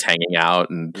breasts hanging out,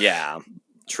 and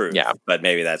true. Yeah, but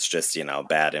maybe that's just,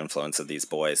 bad influence of these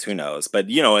boys. Who knows? But,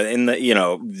 in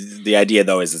the idea,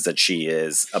 though, is that she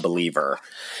is a believer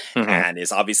and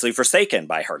is obviously forsaken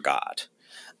by her God,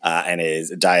 and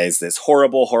dies this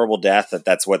horrible, horrible death.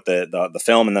 That's what the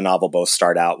film and the novel both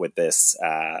start out with this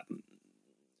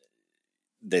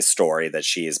story that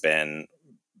she has been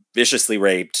viciously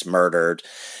raped, murdered.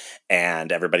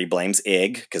 And everybody blames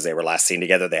Ig because they were last seen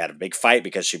together. They had a big fight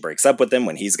because she breaks up with him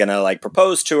when he's going to like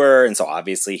propose to her. And so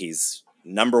obviously he's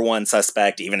number one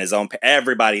suspect. Even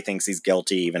everybody thinks he's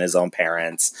guilty, even his own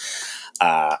parents,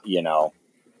 So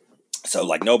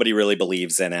like nobody really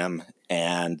believes in him.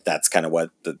 And that's kind of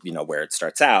what where it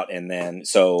starts out. And then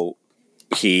so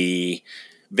he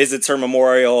visits her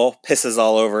memorial, pisses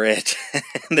all over it,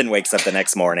 and then wakes up the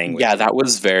next morning. Yeah, that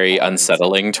was very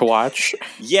unsettling to watch.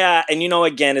 Yeah, and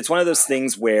again, it's one of those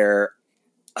things where,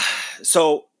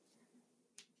 so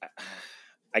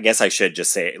I guess I should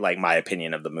just say, like, my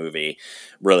opinion of the movie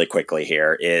really quickly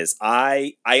here is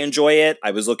I enjoy it.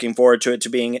 I was looking forward to it to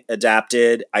being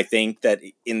adapted. I think that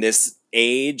in this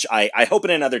age, I hope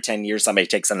in another 10 years somebody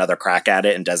takes another crack at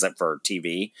it and does it for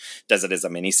TV, does it as a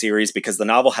miniseries, because the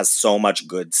novel has so much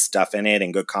good stuff in it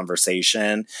and good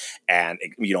conversation and,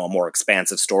 a more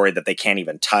expansive story that they can't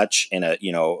even touch in a,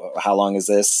 how long is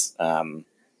this?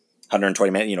 120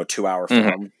 minute, 2-hour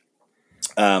film.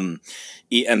 And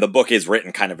the book is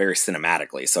written kind of very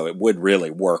cinematically, so it would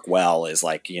really work well as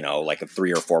like a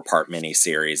 3 or 4 part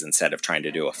miniseries instead of trying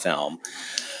to do a film.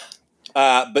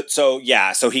 So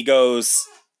he goes,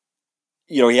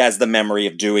 he has the memory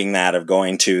of doing that, of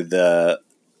going to the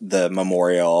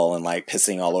memorial and like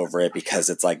pissing all over it because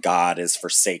it's like God has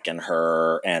forsaken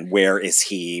her, and where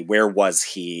was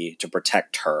he to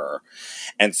protect her?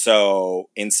 And so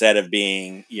instead of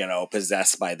being,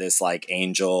 possessed by this like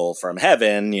angel from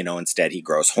heaven, instead he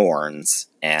grows horns.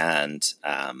 And,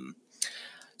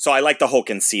 so I like the whole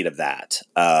conceit of that,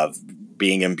 of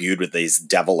being imbued with these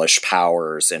devilish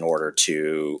powers in order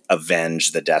to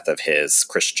avenge the death of his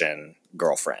Christian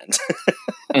girlfriend.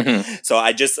 So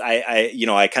I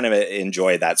kind of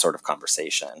enjoy that sort of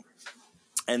conversation.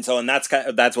 And so, and that's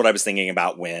what I was thinking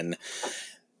about when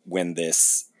I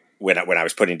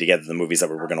was putting together the movies that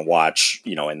we were going to watch,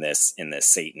 in this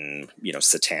Satan,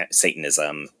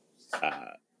 Satanism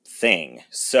thing.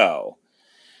 So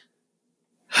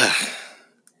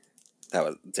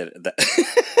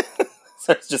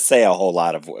let's just say a whole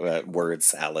lot of word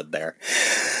salad there.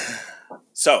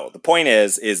 So the point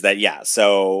is that,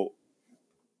 so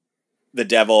the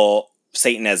devil,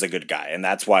 Satan as a good guy. And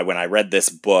that's why when I read this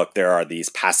book, there are these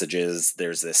passages,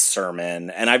 there's this sermon,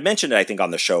 and I've mentioned it, I think,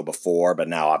 on the show before, but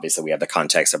now obviously we have the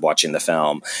context of watching the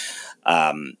film.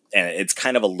 And it's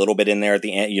kind of a little bit in there at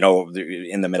the end,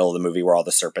 in the middle of the movie where all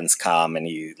the serpents come and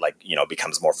he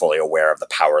becomes more fully aware of the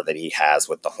power that he has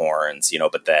with the horns,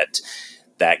 but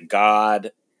that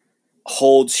God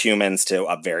holds humans to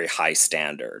a very high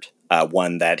standard,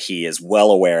 one that he is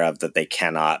well aware of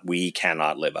that we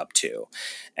cannot live up to.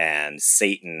 And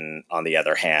Satan, on the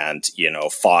other hand,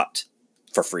 fought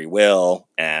for free will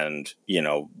and,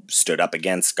 stood up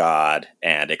against God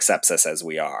and accepts us as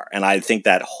we are. And I think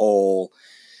that whole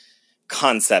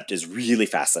concept is really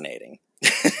fascinating,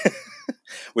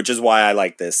 which is why I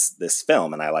like this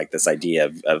film. And I like this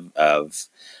idea of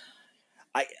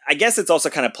I guess it's also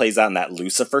kind of plays out in that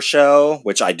Lucifer show,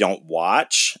 which I don't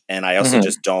watch. And I also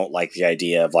just don't like the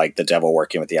idea of like the devil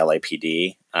working with the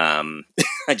LAPD. I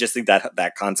just think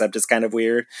that concept is kind of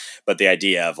weird, but the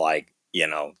idea of like,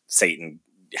 Satan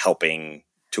helping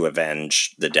to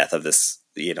avenge the death of this,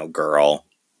 girl,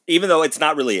 even though it's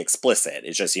not really explicit,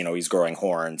 it's just, he's growing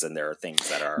horns and there are things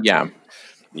that are,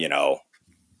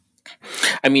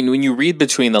 I mean, when you read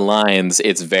between the lines,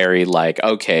 it's very like,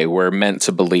 okay, we're meant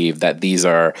to believe that these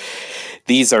are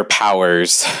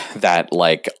powers that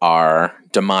like are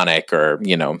demonic or,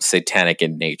 satanic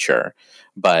in nature.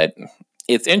 But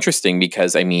it's interesting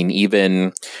because, I mean,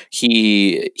 even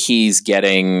he's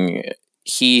getting...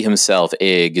 He himself,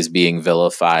 Ig, is being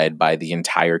vilified by the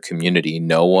entire community.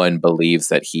 No one believes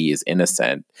that he is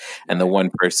innocent. And the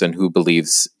one person who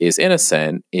believes is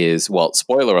innocent is, well,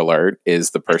 spoiler alert,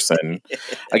 is the person,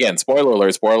 again, spoiler alert,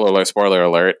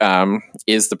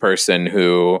 is the person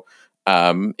who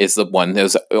is the one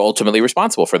who's ultimately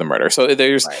responsible for the murder. So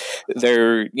that's,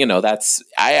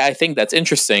 I think that's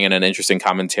interesting, and an interesting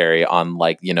commentary on,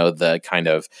 like, the kind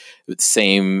of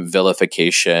same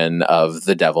vilification of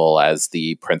the devil as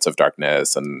the Prince of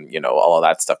Darkness, and, all of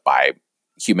that stuff by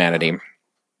humanity.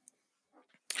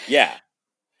 Yeah,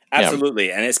 absolutely.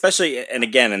 Yeah. And especially, and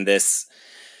again, in this,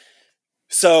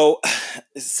 so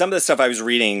some of the stuff I was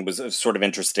reading was sort of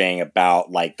interesting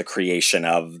about, like, the creation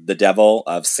of the devil,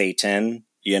 of Satan,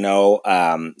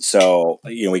 so,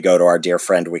 we go to our dear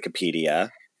friend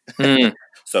Wikipedia.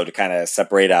 So to kind of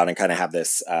separate out and kind of have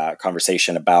this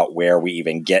conversation about where we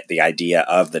even get the idea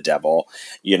of the devil,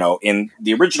 in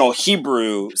the original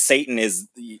Hebrew, Satan is,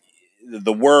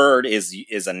 the word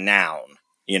is a noun,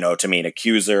 to mean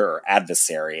accuser or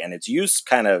adversary. And it's used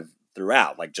kind of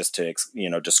throughout, like, just to,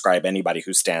 describe anybody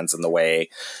who stands in the way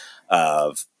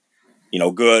of,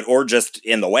 good, or just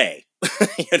in the way,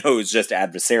 who's just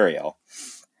adversarial.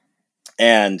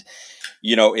 And,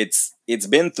 it's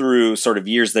been through sort of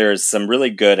years. There's some really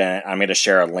good, and I'm going to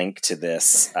share a link to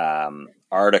this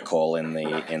article in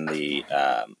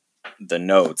the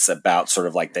notes about sort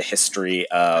of like the history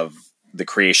of the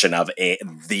creation of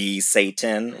the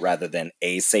Satan rather than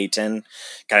a Satan,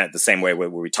 kind of the same way where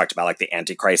we talked about, like, the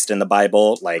Antichrist in the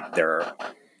Bible. Like,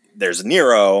 there's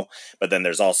Nero, but then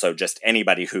there's also just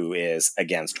anybody who is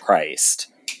against Christ,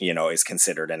 is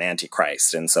considered an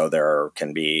Antichrist. And so there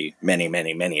can be many,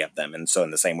 many, many of them. And so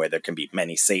in the same way, there can be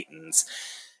many Satans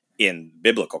in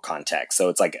biblical context. So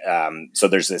it's like, so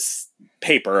there's this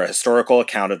paper, a historical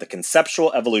account of the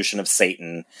conceptual evolution of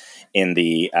Satan in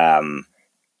the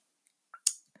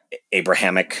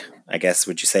Abrahamic, I guess,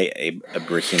 would you say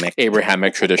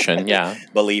Abrahamic tradition, yeah,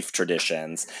 belief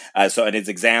traditions. And it's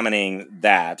examining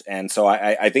that, and so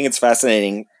I think it's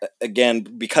fascinating. Again,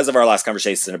 because of our last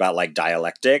conversation about, like,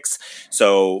 dialectics.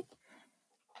 So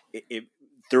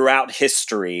throughout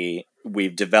history,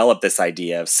 we've developed this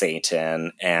idea of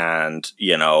Satan, and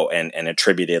and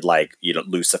attributed, like,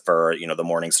 Lucifer, the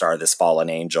morning star, this fallen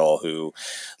angel who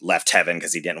left heaven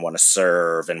because he didn't want to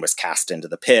serve and was cast into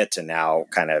the pit, and now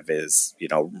kind of is,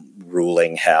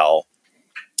 ruling hell.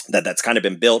 That's kind of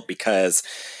been built because,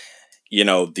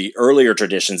 the earlier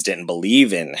traditions didn't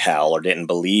believe in hell, or didn't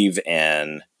believe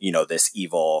in, this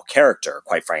evil character.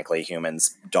 Quite frankly,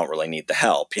 humans don't really need the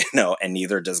help, and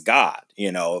neither does God.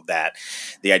 That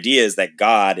the idea is that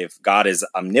God, if God is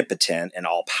omnipotent and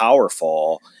all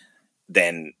powerful,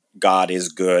 then God is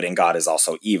good and God is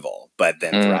also evil. But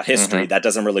then throughout history, that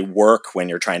doesn't really work when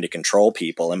you're trying to control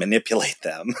people and manipulate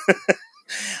them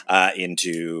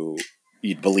into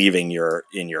believing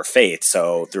in your faith.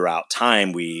 So throughout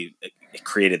time, we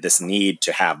created this need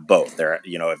to have both. There,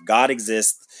 if God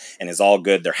exists and is all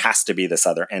good, there has to be this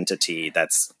other entity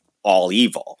that's all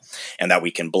evil, and that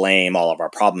we can blame all of our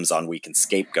problems on, we can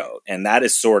scapegoat. And that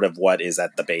is sort of what is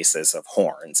at the basis of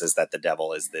Horns, is that the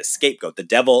devil is this scapegoat, the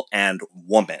devil and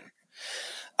woman,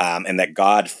 and that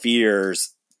God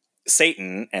fears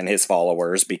Satan and his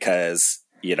followers because,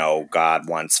 God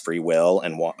wants free will,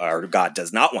 or God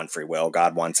does not want free will.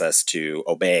 God wants us to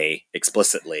obey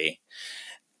explicitly.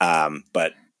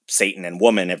 But Satan and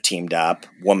woman have teamed up.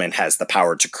 Woman has the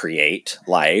power to create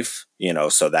life,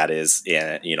 so that is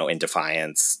in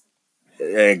defiance.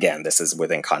 Again, this is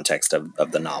within context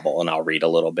of the novel, and I'll read a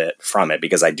little bit from it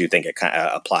because I do think it kind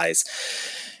of applies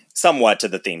somewhat to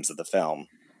the themes of the film.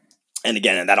 And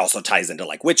again, and that also ties into,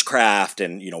 like, witchcraft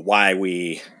and, why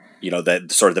we, the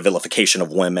sort of the vilification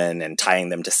of women, and tying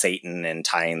them to Satan and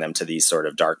tying them to these sort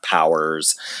of dark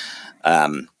powers,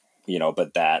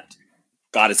 but that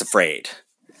God is afraid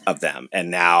of them,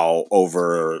 and now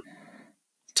over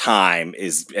time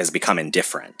has become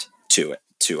indifferent to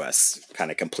us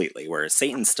kind of completely, whereas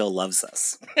Satan still loves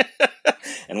us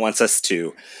and wants us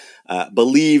to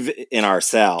believe in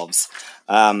ourselves.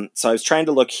 So I was trying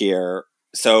to look here.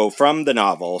 So from the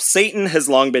novel, Satan has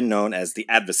long been known as the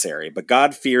adversary, but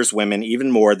God fears women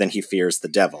even more than he fears the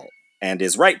devil, and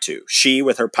is right to. She,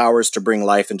 with her powers to bring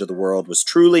life into the world, was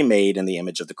truly made in the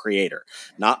image of the Creator,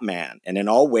 not man, and in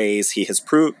all ways she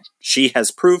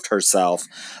has proved herself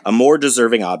a more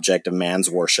deserving object of man's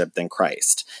worship than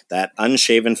Christ, that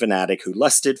unshaven fanatic who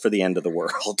lusted for the end of the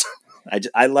world.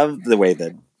 I love the way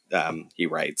that he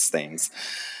writes things.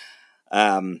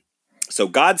 So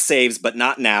God saves, but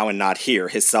not now and not here.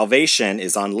 His salvation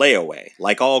is on layaway,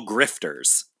 like all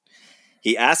grifters.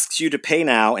 He asks you to pay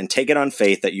now and take it on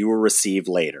faith that you will receive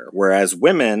later, whereas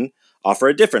women offer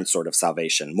a different sort of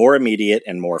salvation, more immediate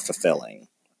and more fulfilling.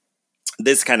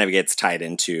 This kind of gets tied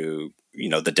into,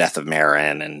 the death of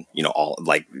Marin and, all,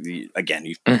 like, again,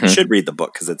 you should read the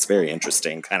book because it's very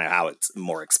interesting, kind of how it's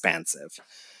more expansive.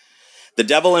 The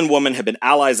devil and woman have been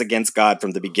allies against God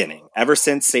from the beginning, ever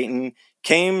since Satan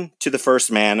came to the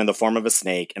first man in the form of a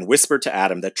snake and whispered to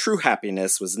Adam that true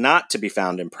happiness was not to be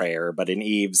found in prayer, but in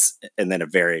Eve's, and then a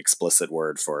very explicit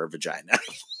word for vagina.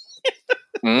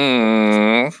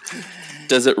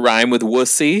 Does it rhyme with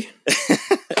wussy?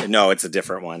 No, it's a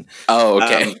different one. Oh,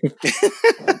 okay.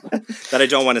 That I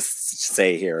don't want to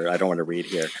say here. I don't want to read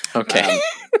here. Okay.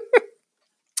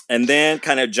 And then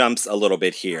kind of jumps a little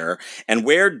bit here. And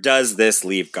where does this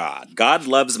leave God? God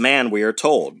loves man, we are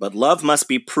told, but love must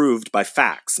be proved by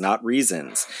facts, not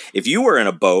reasons. If you were in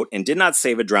a boat and did not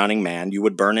save a drowning man, you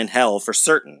would burn in hell for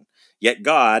certain. Yet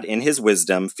God, in his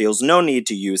wisdom, feels no need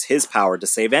to use his power to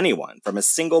save anyone from a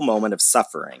single moment of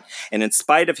suffering. And in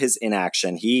spite of his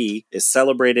inaction, he is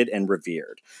celebrated and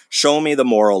revered. Show me the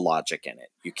moral logic in it.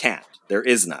 You can't. There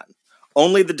is none.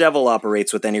 Only the devil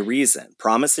operates with any reason,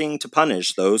 promising to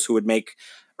punish those who would make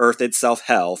earth itself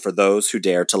hell for those who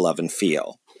dare to love and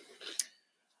feel.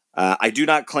 I do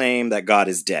not claim that God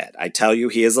is dead. I tell you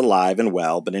he is alive and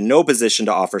well, but in no position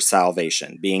to offer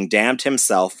salvation, being damned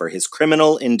himself for his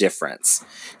criminal indifference.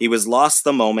 He was lost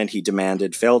the moment he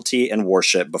demanded fealty and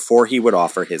worship before he would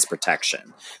offer his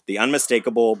protection. The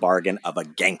unmistakable bargain of a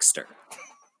gangster.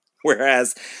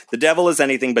 Whereas the devil is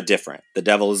anything but different. The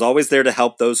devil is always there to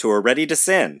help those who are ready to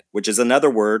sin, which is another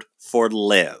word for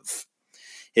live.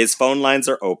 His phone lines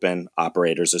are open.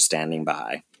 Operators are standing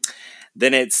by.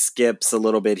 Then it skips a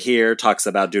little bit here, talks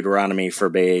about Deuteronomy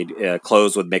forbade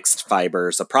clothes with mixed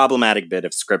fibers, a problematic bit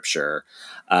of scripture.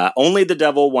 Only the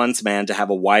devil wants man to have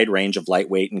a wide range of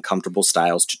lightweight and comfortable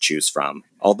styles to choose from,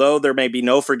 although there may be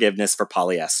no forgiveness for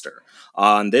polyester.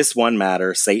 On this one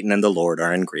matter, Satan and the Lord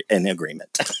are in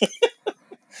agreement.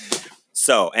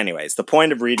 So, anyways, the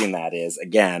point of reading that is,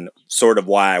 again, sort of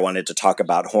why I wanted to talk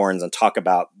about horns and talk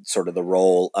about sort of the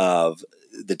role of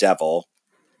the devil.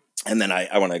 And then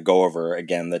I want to go over,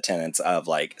 again, the tenets of,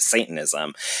 like,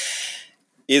 Satanism.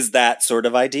 Is that sort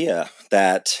of idea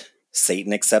that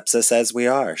Satan accepts us as we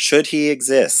are? Should he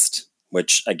exist?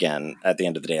 Which, again, at the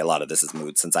end of the day, a lot of this is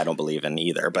moot since I don't believe in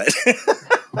either, but...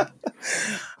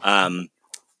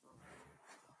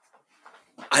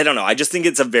 I don't know. I just think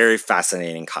it's a very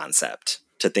fascinating concept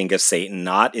to think of Satan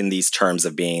not in these terms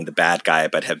of being the bad guy,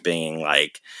 but of being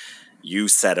like, you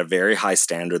set a very high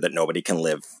standard that nobody can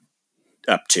live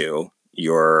up to.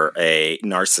 You're a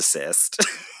narcissist,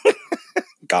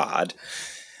 God.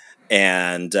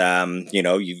 And,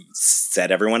 you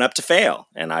set everyone up to fail.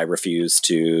 And I refuse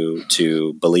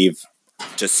to believe,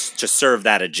 to serve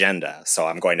that agenda. So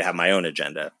I'm going to have my own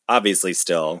agenda. Obviously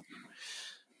still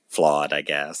flawed, I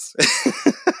guess.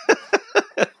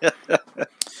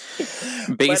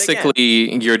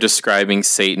 Basically, you're describing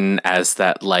Satan as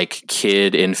that, like,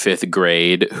 kid in 5th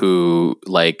grade who,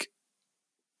 like,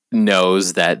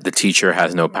 knows that the teacher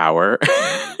has no power.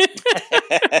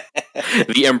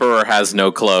 The emperor has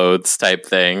no clothes type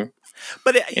thing.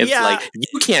 But it's like,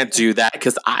 you can't do that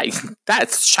because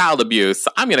that's child abuse.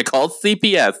 I'm going to call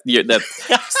CPS.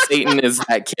 Satan is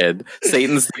that kid.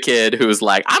 Satan's the kid who's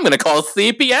like, I'm going to call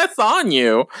CPS on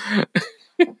you.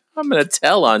 I'm going to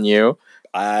tell on you.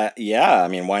 Yeah, I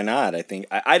mean, why not? I think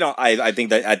I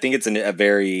think it's a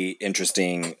very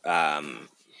interesting,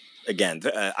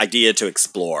 idea to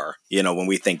explore. When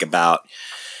we think about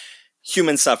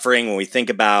human suffering, when we think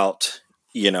about,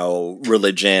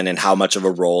 religion and how much of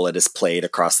a role it has played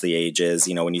across the ages,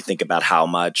 when you think about how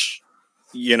much,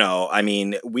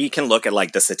 we can look at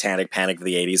like the satanic panic of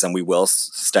the 80s, and we will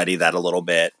study that a little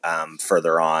bit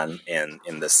further on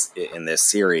in this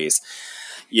series.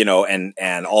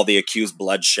 And all the accused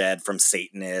bloodshed from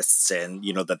Satanists and,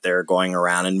 that they're going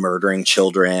around and murdering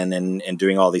children and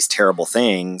doing all these terrible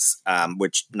things,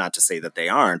 which not to say that they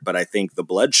aren't, but I think the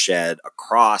bloodshed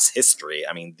across history,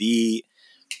 the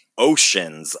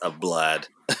oceans of blood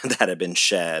that have been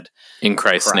shed in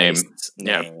Christ's name.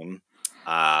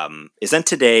 Yeah. Isn't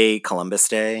today Columbus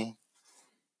Day?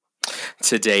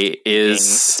 Today is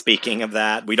speaking of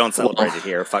that, we don't celebrate it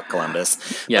here. Fuck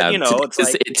Columbus. Yeah, but,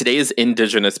 today is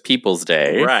Indigenous Peoples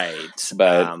Day, right?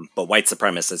 But white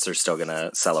supremacists are still going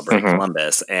to celebrate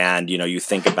Columbus, and you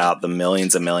think about the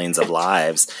millions and millions of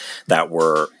lives that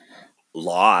were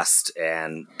lost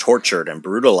and tortured and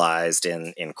brutalized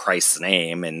in Christ's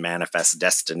name and manifest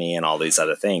destiny and all these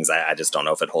other things. I just don't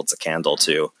know if it holds a candle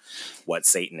to what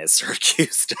Satanists are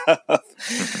accused of.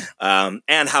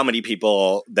 And how many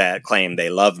people that claim they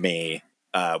love me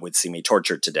would see me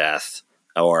tortured to death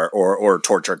or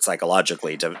tortured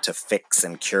psychologically to fix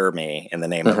and cure me in the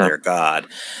name of their God.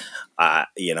 I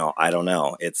don't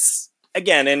know. It's,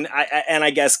 again, and I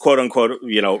guess, quote unquote,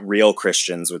 real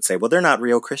Christians would say, well, they're not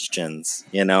real Christians,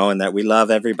 and that we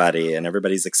love everybody and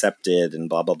everybody's accepted and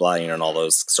blah, blah, blah, and all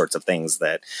those sorts of things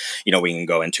that, we can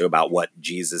go into about what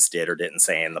Jesus did or didn't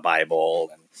say in the Bible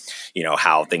and,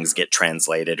 how things get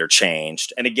translated or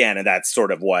changed. And again, and that's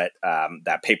sort of what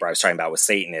that paper I was talking about with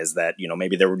Satan is that,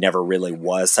 maybe there never really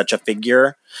was such a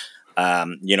figure.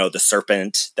 The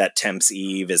serpent that tempts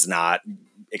Eve is not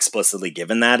explicitly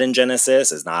given that in Genesis,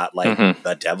 is not like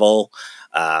the devil,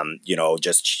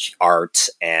 just art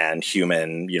and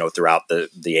human, throughout the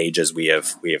ages we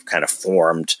have kind of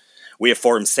formed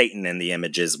Satan in the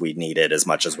images we needed as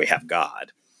much as we have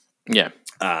God. Yeah.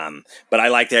 But I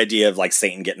like the idea of like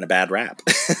Satan getting a bad rap.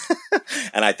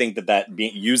 And I think that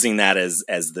using that as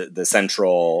the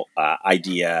central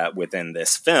idea within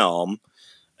this film,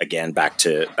 again, back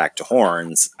to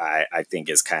Horns, I think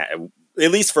is kind of, at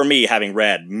least for me, having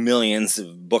read millions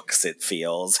of books, it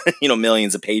feels,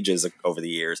 millions of pages over the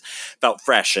years, felt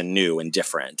fresh and new and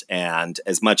different. And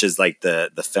as much as like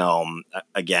the film,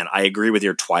 again, I agree with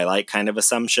your Twilight kind of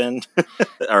assumption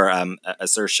or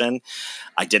assertion.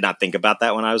 I did not think about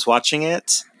that when I was watching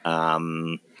it.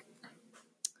 But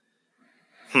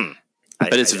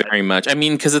it's very much,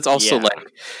 because it's also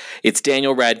like, it's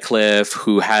Daniel Radcliffe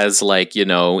who has like,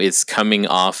 is coming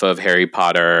off of Harry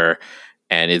Potter.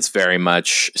 And it's very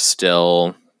much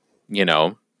still,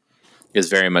 is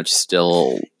very much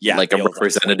still like a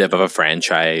representative of a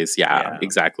franchise. Yeah,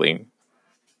 exactly.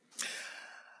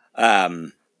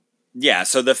 So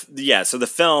the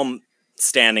film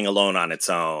standing alone on its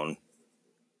own.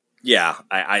 Yeah,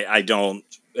 I don't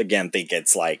again think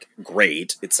it's like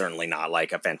great. It's certainly not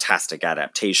like a fantastic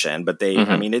adaptation, but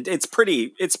it's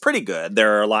pretty good.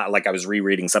 There are a lot, like I was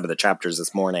rereading some of the chapters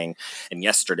this morning and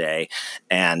yesterday,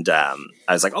 and I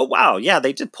was like, oh wow, yeah,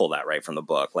 they did pull that right from the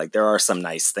book. Like there are some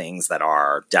nice things that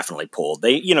are definitely pulled.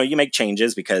 They, you make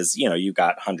changes because, you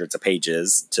got hundreds of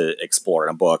pages to explore in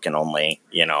a book and only,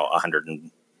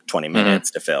 120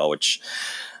 minutes to fill, which,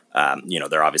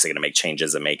 they're obviously going to make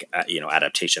changes and make,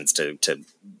 adaptations to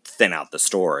thin out the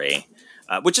story,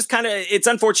 which is it's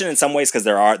unfortunate in some ways because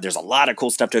there's a lot of cool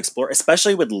stuff to explore,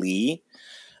 especially with Lee,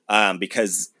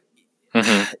 because,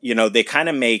 they kind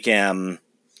of make him,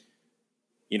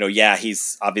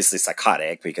 he's obviously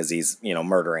psychotic because he's,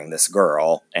 murdering this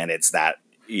girl, and it's that,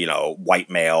 white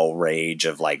male rage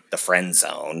of like the friend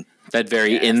zone. That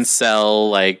very incel,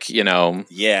 like,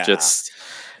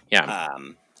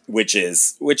 which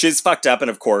is fucked up and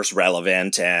of course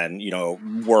relevant and,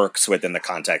 works within the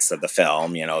context of the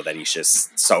film, that he's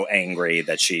just so angry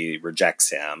that she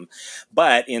rejects him.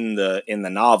 But in the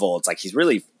novel, it's like, he's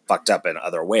really fucked up in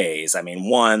other ways. I mean,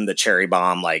 one, the cherry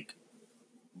bomb, like,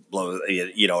 blows,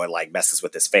 it like messes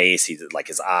with his face. He's like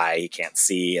his eye, he can't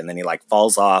see. And then he like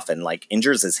falls off and like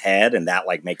injures his head. And that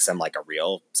like makes him like a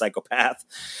real psychopath.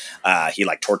 He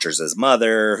like tortures his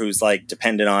mother, who's like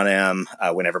dependent on him,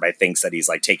 when everybody thinks that he's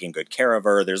like taking good care of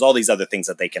her. There's all these other things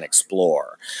that they can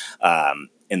explore,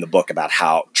 in the book about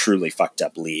how truly fucked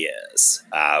up Lee is,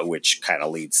 which kind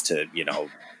of leads to,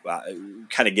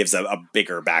 kind of gives a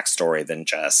bigger backstory than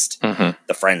just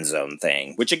the friend zone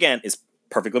thing, which again is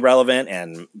perfectly relevant,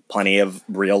 and plenty of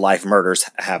real life murders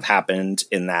have happened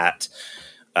in that,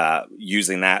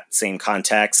 using that same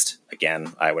context.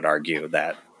 Again, I would argue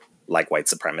that, like white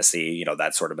supremacy,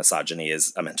 that sort of misogyny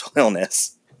is a mental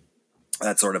illness,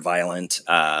 that sort of violent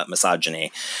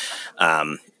misogyny,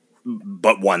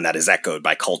 but one that is echoed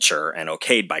by culture and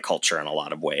okayed by culture in a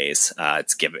lot of ways.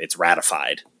 It's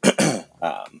ratified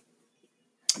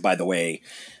by the way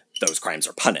those crimes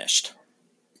are punished,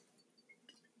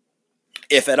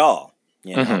 if at all,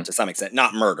 to some extent.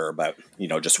 Not murder, but,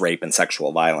 just rape and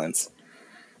sexual violence.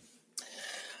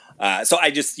 So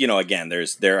I just, again,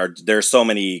 there's so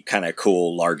many kind of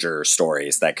cool, larger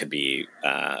stories that could be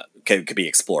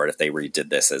explored if they redid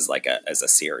this as as a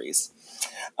series.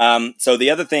 So the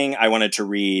other thing I wanted to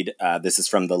read, this is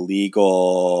from the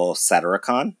Legal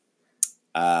Satiricon.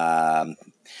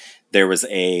 There was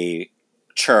a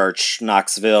church,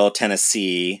 Knoxville,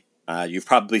 Tennessee. You've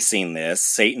probably seen this.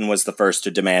 Satan was the first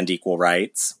to demand equal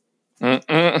rights.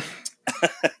 That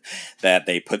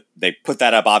they put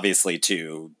that up obviously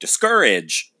to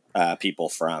discourage people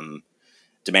from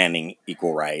demanding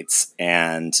equal rights.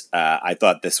 And I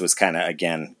thought this was kind of,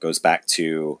 again, goes back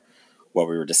to what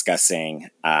we were discussing,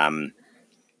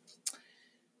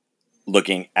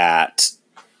 looking at,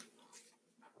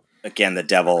 again, the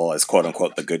devil as quote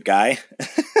unquote the good guy.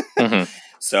 Mm-hmm.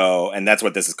 So, and that's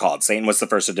what this is called. Satan was the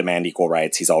first to demand equal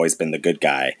rights. He's always been the good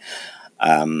guy.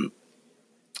 The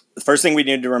first thing we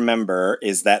need to remember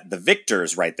is that the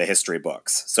victors write the history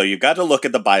books. So you've got to look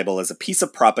at the Bible as a piece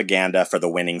of propaganda for the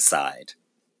winning side.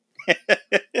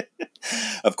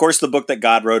 Of course, the book that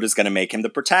God wrote is going to make him the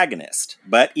protagonist.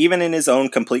 But even in his own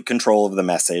complete control of the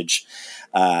message,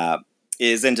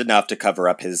 isn't enough to cover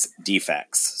up his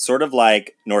defects. Sort of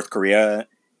like North Korean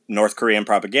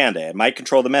propaganda. It might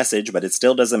control the message, but it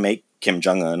still doesn't make Kim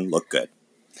Jong-un look good.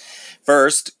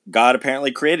 First, God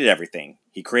apparently created everything.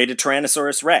 He created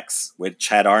Tyrannosaurus Rex, which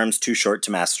had arms too short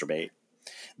to masturbate.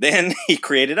 Then he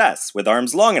created us, with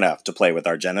arms long enough to play with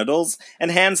our genitals,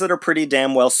 and hands that are pretty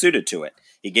damn well suited to it.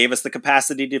 He gave us the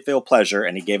capacity to feel pleasure,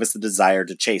 and he gave us the desire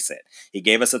to chase it. He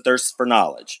gave us a thirst for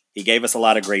knowledge. He gave us a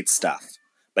lot of great stuff.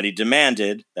 But he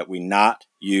demanded that we not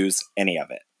use any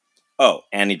of it. Oh,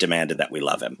 and he demanded that we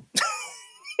love him.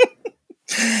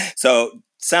 So,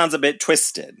 sounds a bit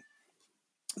twisted.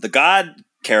 The God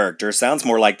character sounds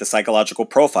more like the psychological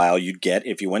profile you'd get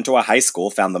if you went to a high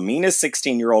school, found the meanest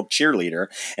 16-year-old cheerleader,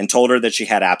 and told her that she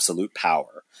had absolute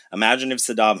power. Imagine if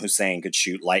Saddam Hussein could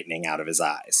shoot lightning out of his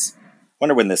eyes.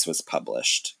 Wonder when this was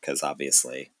published, because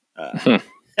obviously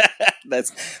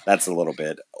that's a little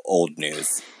bit old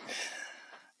news.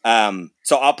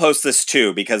 So I'll post this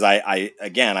too, because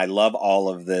I love all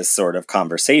of this sort of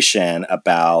conversation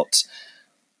about,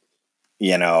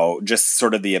 just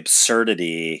sort of the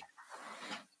absurdity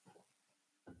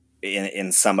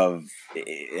in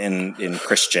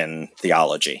Christian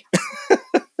theology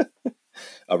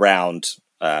around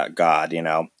God.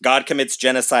 God commits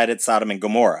genocide at Sodom and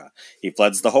Gomorrah. He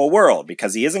floods the whole world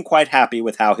because he isn't quite happy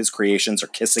with how his creations are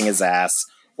kissing his ass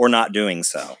or not doing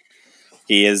so.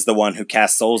 He is the one who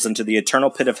casts souls into the eternal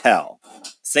pit of hell.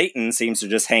 Satan seems to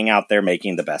just hang out there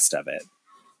making the best of it.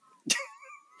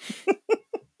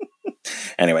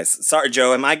 Anyways, sorry,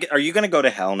 Joe. Are you going to go to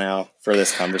hell now for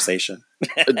this conversation?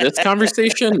 This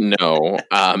conversation? No.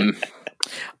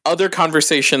 Other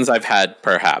conversations I've had,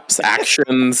 perhaps.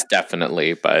 Actions,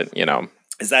 definitely. But,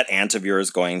 Is that aunt of yours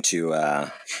going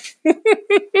to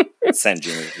send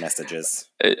you messages?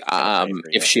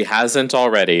 If she hasn't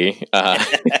already.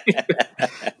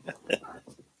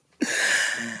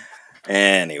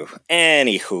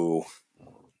 Anywho.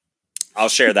 I'll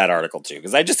share that article too,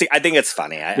 because I think it's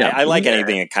funny. I like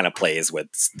anything that kind of plays with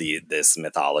this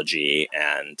mythology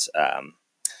and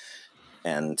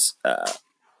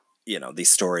these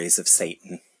stories of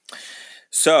Satan.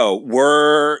 So,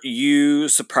 were you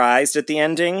surprised at the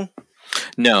ending?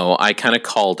 No, I kind of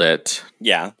called it.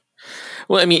 Yeah.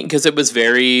 Well, I mean, because it was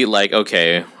very like,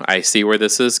 okay, I see where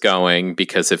this is going,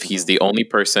 because if he's the only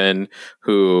person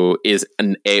who is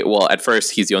at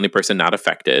first he's the only person not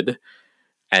affected.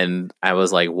 And I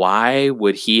was like, why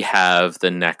would he have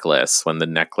the necklace when the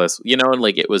necklace,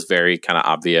 it was very kind of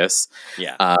obvious.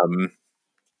 Yeah.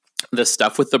 The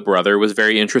stuff with the brother was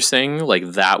very interesting. Like,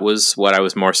 that was what I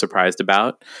was more surprised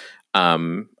about.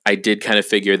 I did kind of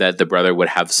figure that the brother would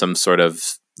have some sort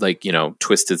of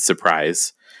twisted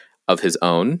surprise of his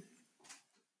own.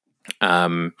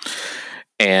 And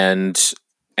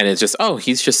it's just,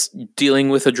 he's just dealing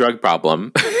with a drug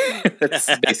problem. That's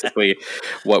basically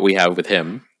what we have with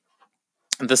him.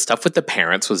 The stuff with the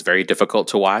parents was very difficult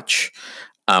to watch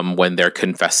when they're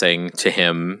confessing to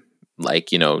him,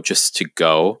 just to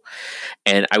go.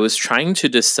 And I was trying to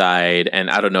decide,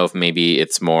 and I don't know if maybe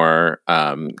it's more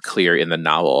clear in the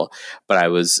novel, but I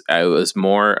was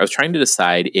trying to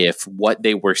decide if what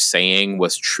they were saying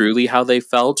was truly how they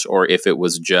felt, or if it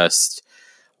was just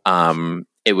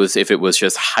if it was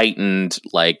just heightened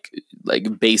like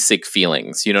basic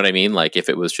feelings, you know what I mean? Like, if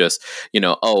it was just,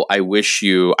 I wish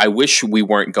we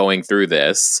weren't going through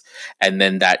this, and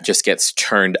then that just gets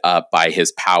turned up by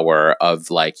his power of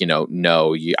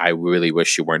no, I really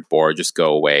wish you weren't bored, just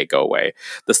go away.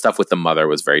 The stuff with the mother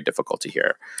was very difficult to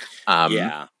hear.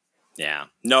 Yeah.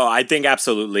 No, I think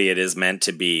absolutely it is meant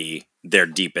to be their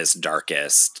deepest,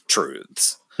 darkest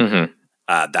truths. Mm-hmm.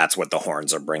 That's what the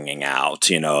horns are bringing out,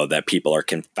 that people are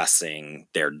confessing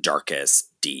their darkest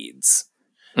deeds.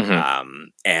 Mm-hmm.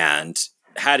 And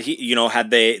had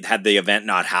the event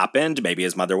not happened, maybe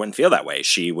his mother wouldn't feel that way.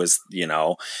 She was,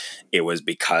 it was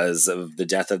because of the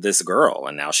death of this girl,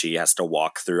 and now she has to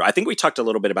walk through. I think we talked a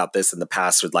little bit about this in the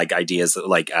past with ideas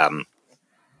like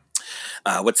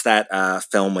what's that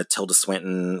film with Tilda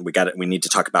Swinton? We need to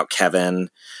talk about Kevin.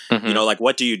 Mhm. You know, like,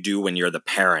 what do you do when you're the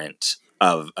parent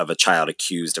of a child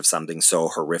accused of something so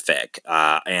horrific?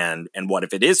 And what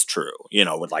if it is true? You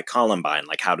know, with like Columbine,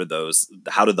 like how do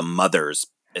the mothers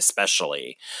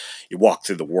especially you walk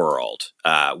through the world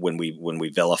when we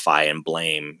vilify and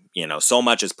blame? You know, so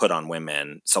much is put on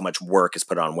women, so much work is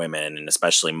put on women, and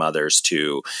especially mothers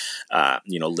to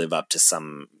live up to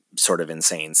some sort of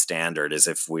insane standard, as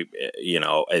if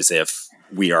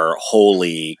we are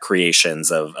holy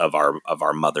creations of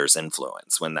our mother's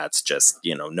influence, when that's just,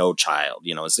 no child.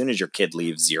 As soon as your kid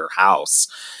leaves your house,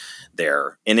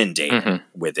 they're inundated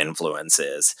with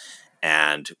influences,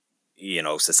 and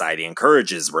society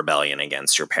encourages rebellion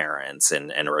against your parents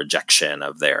and a rejection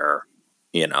of their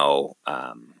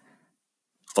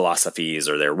philosophies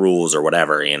or their rules or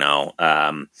whatever.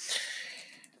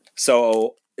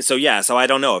 So I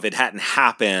don't know, if it hadn't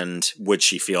happened, would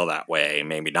she feel that way?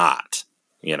 Maybe not,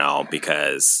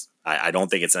 because I don't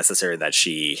think it's necessary that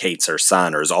she hates her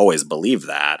son or has always believed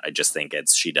that. I just think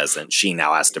she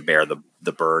now has to bear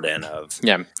the burden of.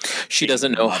 Yeah. She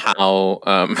doesn't know how,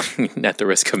 at the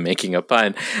risk of making a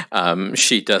pun,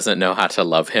 she doesn't know how to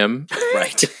love him.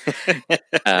 Right.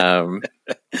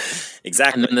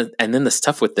 Exactly. And then the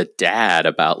stuff with the dad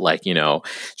about, like,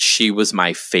 she was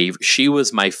my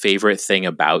favorite thing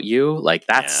about you. Like,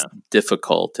 that's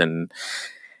difficult. And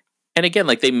again,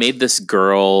 like, they made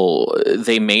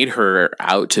her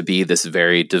out to be this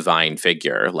very divine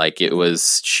figure. Like, it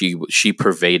was, she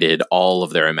pervaded all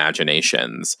of their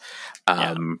imaginations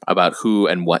about who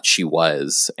and what she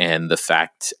was, and the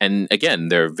fact, and again,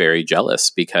 they're very jealous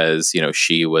because,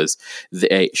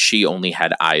 she only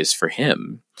had eyes for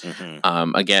him.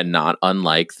 Mm-hmm. Again, not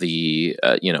unlike the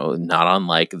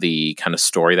kind of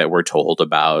story that we're told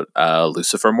about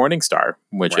Lucifer Morningstar,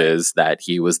 which is that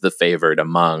he was the favored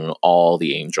among all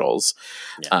the angels.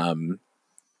 Yeah.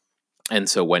 And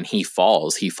so when he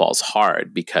falls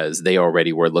hard, because they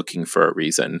already were looking for a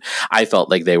reason. I felt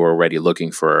like they were already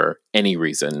looking for any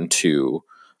reason to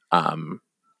not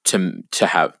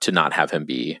have him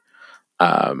be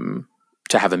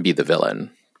the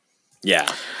villain.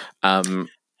 Yeah.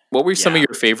 What were some of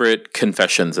your favorite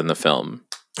confessions in the film?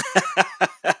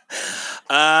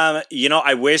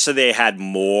 I wish that they had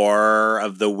more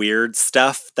of the weird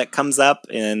stuff that comes up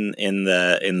in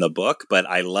the book, but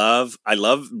I love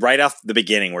right off the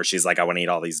beginning where she's like, I want to eat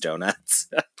all these donuts.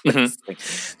 Mm-hmm.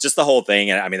 Just the whole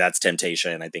thing. I mean, that's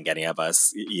temptation. I think any of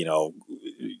us,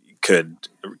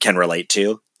 can relate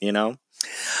to, and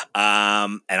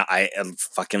I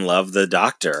fucking love the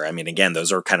doctor. I mean, again,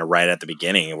 those are kind of right at the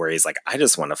beginning where he's like, I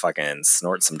just want to fucking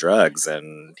snort some drugs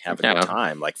and have a good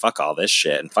time. Like, fuck all this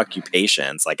shit and fuck you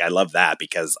patients. Like, I love that,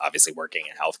 because obviously working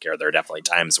in healthcare, there are definitely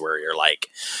times where you're like,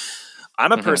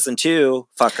 I'm a person too,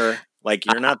 fucker. Like,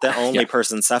 you're not the only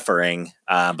person suffering.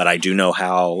 But I do know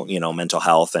how, mental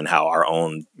health and how our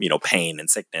own, pain and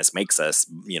sickness makes us,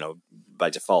 by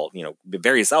default,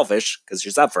 very selfish because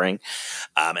you're suffering.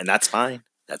 And that's fine.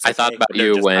 That's okay. I thought about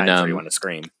you when you want to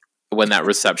scream. When that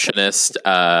receptionist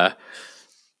like,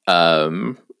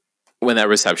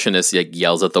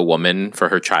 yells at the woman for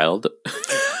her child.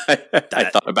 I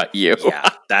thought about you. Yeah,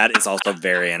 that is also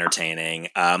very entertaining.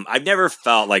 I've never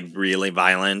felt like really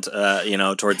violent,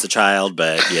 towards a child,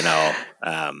 but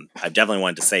I've definitely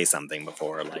wanted to say something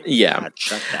before, like,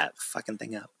 shut that fucking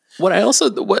thing up.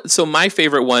 So my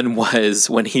favorite one was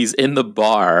when he's in the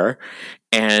bar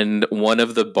and one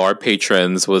of the bar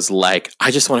patrons was like,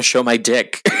 I just want to show my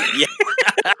dick. Yeah.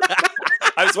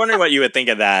 I was wondering what you would think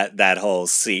of that whole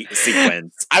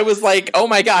sequence. I was like, oh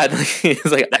my God. He's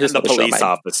like, the police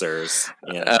officers.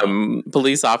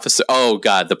 Police officer. Oh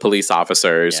God, the police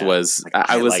officers was,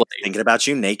 I was like thinking about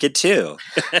you naked too.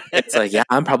 It's like, yeah,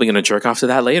 I'm probably going to jerk off to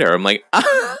that later. I'm like,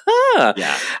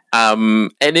 yeah.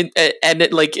 And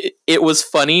it like, it was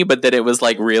funny, but then it was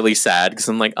like really sad because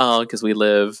I'm like, oh, because we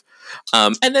live.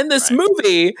 And then this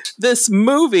movie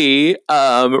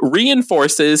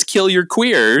reinforces kill your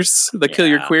queers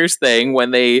thing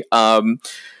when they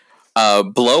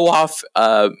blow off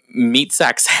Meat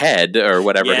Sack's head or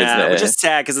whatever his name. Which is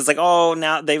sad because it's like, oh,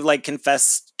 now they've like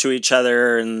confessed to each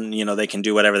other and they can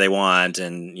do whatever they want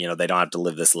and they don't have to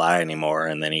live this lie anymore,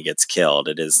 and then he gets killed.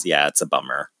 It's a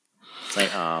bummer. It's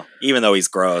like, oh, even though he's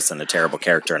gross and a terrible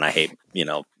character and I hate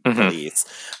police.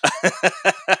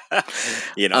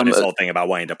 This whole thing about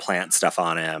wanting to plant stuff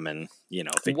on him and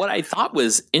what I thought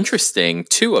was interesting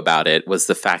too about it was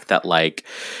the fact that, like,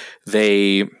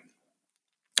 they,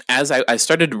 as I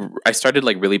started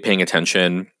like really paying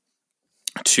attention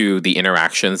to the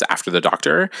interactions after the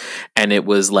doctor, and it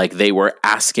was like they were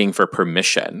asking for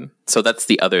permission. So that's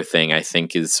the other thing I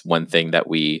think is one thing that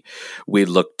we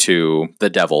look to the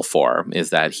devil for,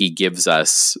 is that he gives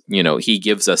us,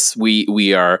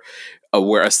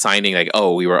 we're assigning like,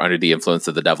 oh, we were under the influence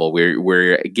of the devil.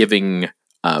 We're giving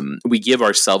we give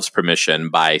ourselves permission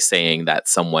by saying that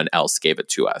someone else gave it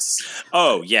to us.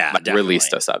 Oh yeah, like,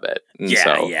 released us of it. And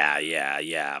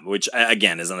yeah. Which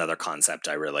again is another concept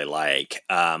I really like.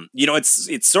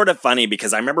 It's sort of funny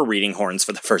because I remember reading Horns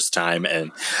for the first time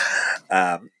and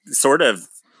sort of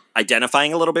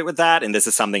identifying a little bit with that. And this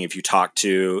is something if you talk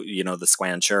to the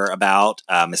Squancher about,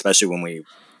 especially when we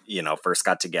first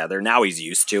got together. Now he's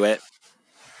used to it.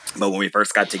 But when we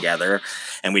first got together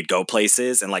and we'd go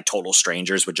places and like total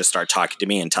strangers would just start talking to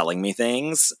me and telling me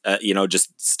things,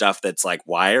 just stuff that's like,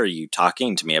 why are you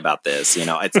talking to me about this?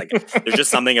 It's like, there's just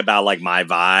something about like my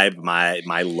vibe,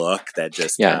 my look that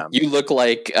just, you look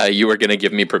like you were going to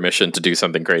give me permission to do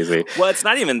something crazy. Well, it's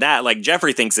not even that. Like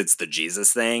Jeffrey thinks it's the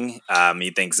Jesus thing.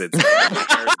 He thinks it's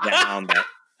down that.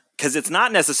 Because it's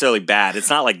not necessarily bad.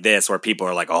 It's not like this where people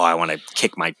are like, oh, I want to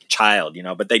kick my child,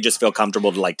 but they just feel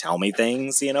comfortable to like tell me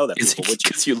things, that people would.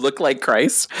 Because you look like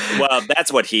Christ? Well,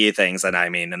 that's what he thinks. And I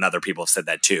mean, and other people have said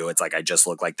that too. It's like, I just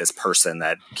look like this person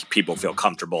that people feel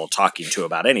comfortable talking to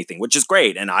about anything, which is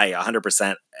great. And I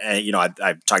 100%,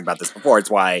 I've talked about this before.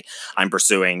 It's why I'm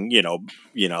pursuing,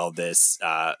 this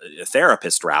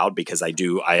therapist route, because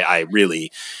I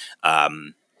really,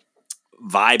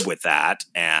 vibe with that,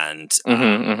 and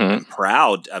I'm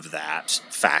proud of that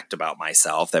fact about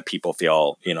myself, that people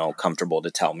feel comfortable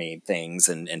to tell me things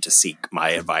and to seek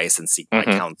my advice and seek my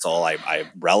counsel.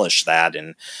 I relish that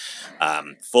and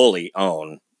fully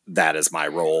own that as my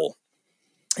role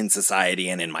in society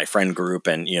and in my friend group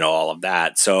and all of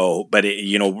that. So but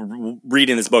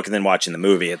reading this book and then watching the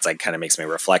movie, it's like kind of makes me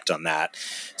reflect on that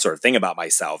sort of thing about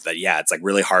myself, that it's like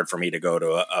really hard for me to go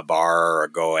to a bar or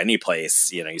go any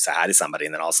place, you say hi to somebody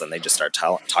and then all of a sudden they just start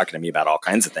talking to me about all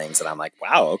kinds of things and I'm like,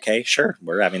 wow, okay, sure,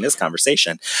 we're having this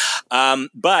conversation.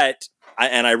 But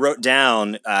I wrote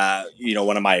down,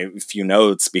 one of my few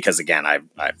notes, because again,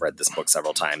 I've read this book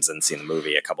several times and seen the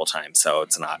movie a couple times, so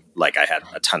it's not like I had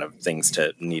a ton of things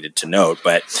needed to note.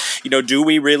 But do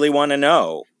we really want to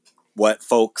know what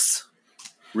folks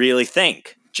really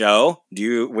think? Joe,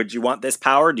 would you want this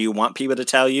power? Do you want people to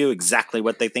tell you exactly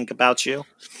what they think about you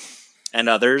and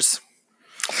others?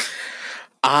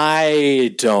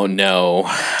 I don't know.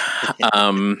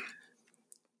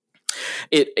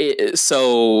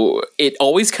 So it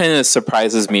always kind of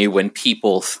surprises me when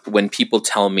people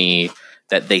tell me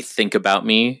that they think about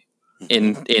me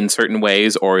in certain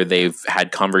ways, or they've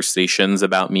had conversations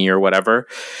about me or whatever,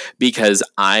 because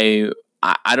I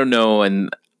don't know,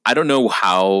 and I don't know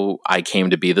how I came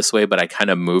to be this way, but I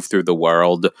kind of move through the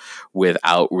world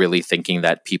without really thinking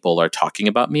that people are talking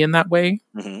about me in that way.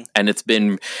 Mm-hmm. And it's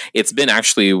been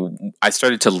actually, I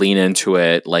started to lean into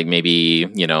it like maybe,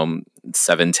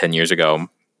 7-10 years ago.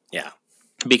 Yeah.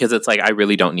 Because it's like, I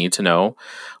really don't need to know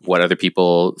what other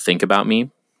people think about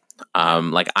me.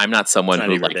 Like I'm not someone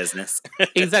who like business.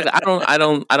 Exactly. I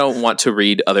don't want to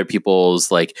read other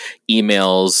people's like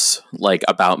emails like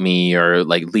about me, or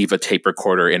like leave a tape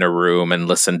recorder in a room and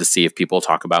listen to see if people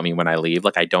talk about me when I leave.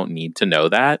 Like I don't need to know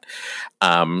that.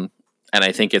 And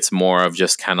I think it's more of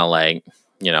just kind of like,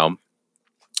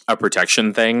 a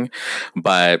protection thing,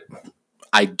 but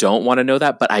I don't want to know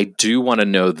that, but I do want to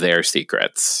know their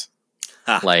secrets.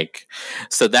 Like,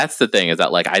 so that's the thing, is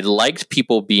that like I liked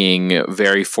people being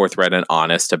very forthright and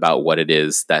honest about what it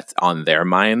is that's on their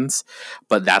minds,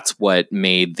 but that's what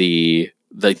made one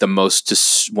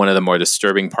of the more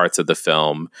disturbing parts of the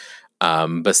film,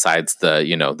 besides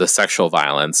the sexual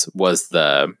violence, was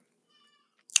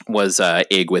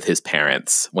Ig with his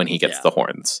parents when he gets the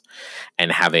horns,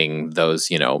 and having those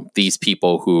these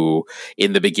people who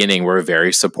in the beginning were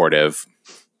very supportive.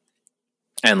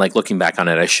 And like looking back on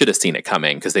it, I should have seen it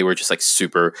coming, because they were just like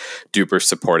super duper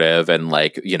supportive and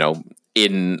like,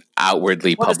 in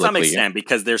outwardly publicly. To some extent,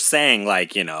 because they're saying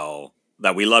like,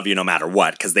 that we love you no matter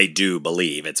what, because they do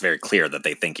believe, it's very clear that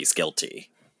they think he's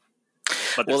guilty.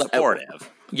 But they're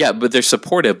supportive. Yeah, but they're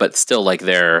supportive, but still like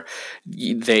and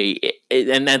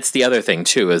that's the other thing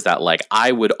too, is that like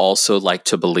I would also like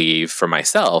to believe for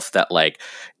myself that like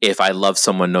if I love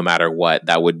someone no matter what,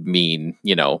 that would mean,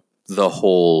 the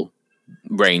whole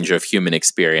range of human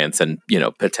experience and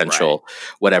potential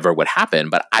whatever would happen.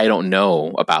 But I don't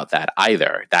know about that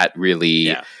either. That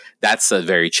really that's a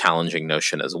very challenging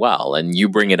notion as well. And you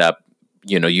bring it up,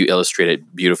 you illustrate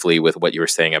it beautifully with what you were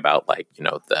saying about like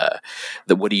how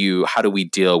do we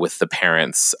deal with the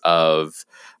parents of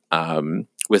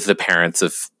with the parents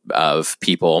of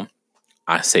people,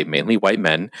 I say mainly white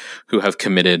men, who have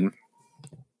committed,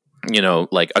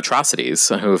 like atrocities,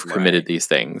 who have committed these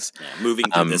things. Yeah, moving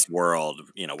through this world,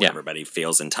 where everybody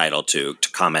feels entitled to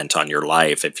comment on your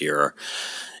life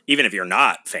even if you're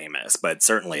not famous, but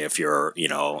certainly if you're,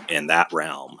 in that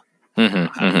realm.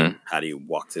 How do you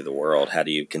walk through the world? How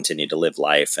do you continue to live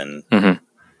life? And I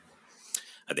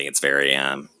think it's very,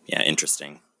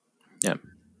 interesting. Yeah.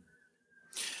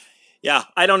 Yeah,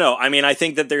 I don't know. I mean, I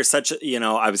think that there's such,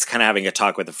 I was kind of having a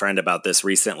talk with a friend about this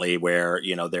recently where,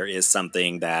 there is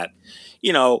something that,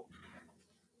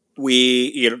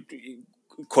 we,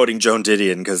 quoting Joan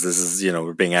Didion, because this is,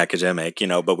 we're being academic,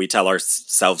 but we tell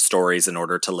ourselves stories in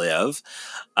order to live.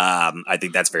 I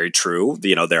think that's very true.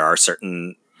 There are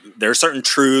certain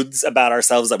truths about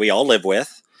ourselves that we all live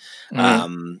with. That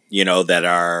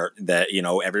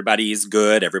everybody's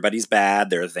good, everybody's bad.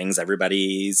 There are things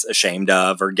everybody's ashamed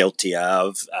of or guilty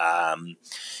of, that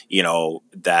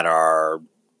are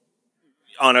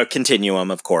on a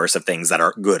continuum, of course, of things that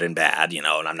are good and bad, and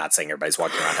I'm not saying everybody's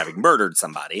walking around having murdered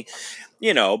somebody,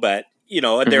 but,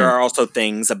 there are also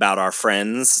things about our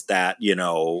friends that,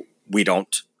 we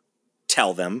don't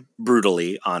tell them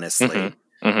brutally, honestly,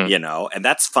 and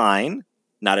that's fine.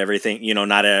 Not everything,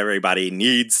 not everybody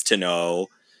needs to know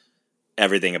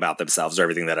everything about themselves or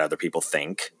everything that other people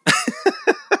think,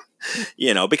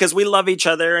 because we love each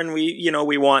other and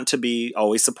we want to be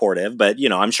always supportive. But,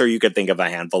 I'm sure you could think of a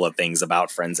handful of things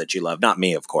about friends that you love. Not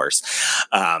me, of course.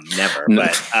 Never.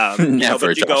 But, never,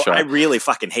 but you go, Joshua. I really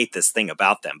fucking hate this thing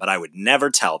about them, but I would never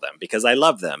tell them because I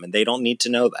love them and they don't need to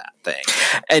know that thing.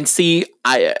 And see,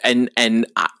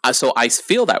 so I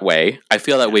feel that way. I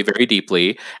feel that way very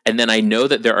deeply. And then I know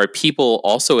that there are people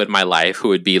also in my life who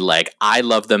would be like, I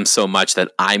love them so much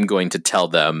that I'm going to tell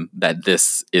them that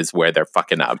this is where they're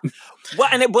fucking up. Well,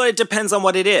 and it depends on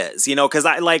what it is, because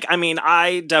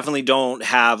I definitely don't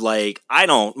have I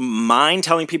don't mind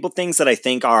telling people things that I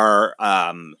think are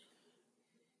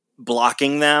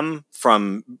blocking them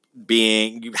from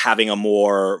having a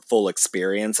more full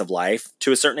experience of life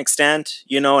to a certain extent,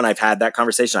 and I've had that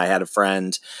conversation. I had a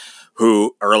friend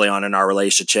who early on in our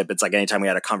relationship, it's like anytime we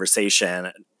had a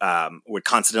conversation, would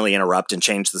constantly interrupt and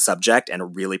change the subject, and it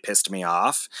really pissed me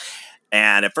off.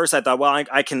 And at first I thought, well,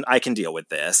 I can deal with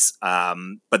this.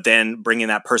 But then bringing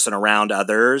that person around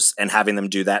others and having them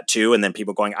do that too. And then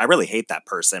people going, I really hate that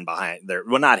person behind there.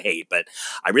 Well, not hate, but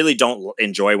I really don't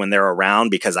enjoy when they're around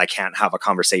because I can't have a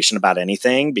conversation about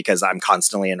anything because I'm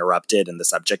constantly interrupted and the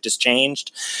subject is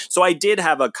changed. So I did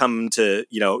have a come to,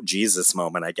 Jesus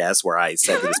moment, I guess, where I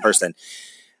said to this person,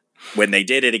 when they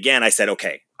did it again, I said,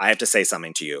 okay, I have to say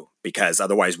something to you because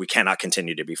otherwise we cannot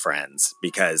continue to be friends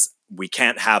because we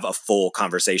can't have a full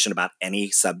conversation about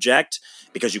any subject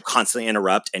because you constantly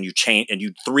interrupt and you change and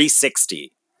you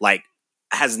 360,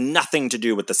 has nothing to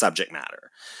do with the subject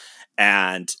matter.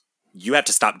 And you have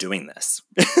to stop doing this,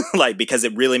 because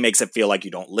it really makes it feel like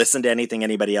you don't listen to anything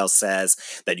anybody else says,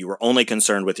 that you were only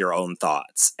concerned with your own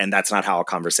thoughts. And that's not how a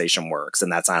conversation works.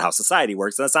 And that's not how society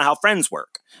works. And that's not how friends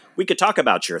work. We could talk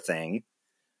about your thing,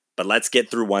 but let's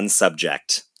get through one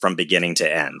subject from beginning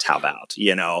to end. How about,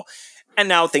 and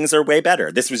now things are way better.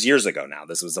 This was years ago now.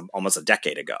 This was almost a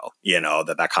decade ago,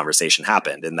 that conversation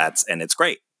happened. And it's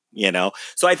great,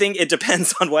 So I think it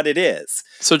depends on what it is.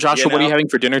 So Joshua, what are you having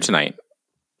for dinner tonight?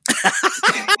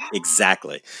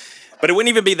 Exactly. But it wouldn't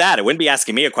even be that. It wouldn't be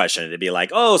asking me a question. It'd be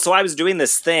like, oh, so I was doing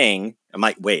this thing. I'm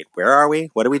like, wait, where are we?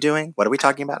 What are we doing? What are we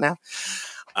talking about now?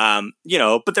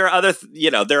 But there are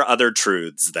other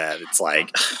truths that it's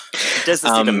like, does this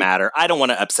even matter? I don't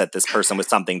want to upset this person with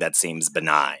something that seems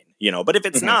benign, but if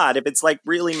it's not, if it's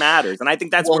really matters. And I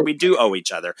think that's where we do owe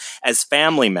each other as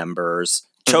family members,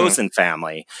 chosen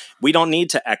family. We don't need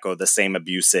to echo the same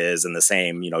abuses and the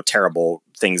same, terrible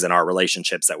things in our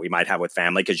relationships that we might have with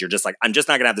family. Cause you're just like, I'm just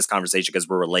not gonna have this conversation because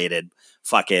we're related.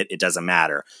 Fuck it. It doesn't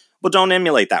matter. Well, don't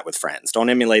emulate that with friends. Don't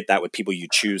emulate that with people you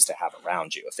choose to have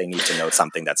around you if they need to know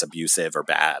something that's abusive or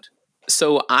bad.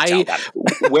 So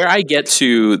where I get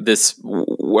to this,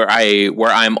 where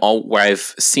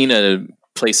I've seen a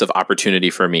place of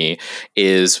opportunity for me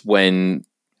is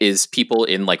people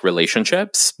in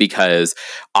relationships, because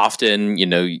often,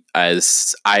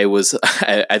 as I was,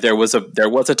 there was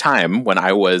a time when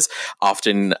I was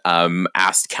often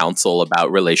asked counsel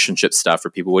about relationship stuff, or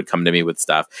people would come to me with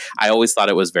stuff. I always thought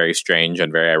it was very strange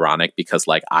and very ironic because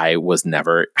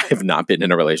I've not been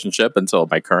in a relationship until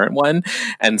my current one.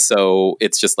 And so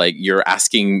it's just you're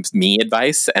asking me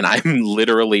advice and I'm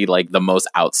literally the most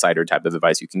outsider type of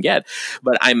advice you can get.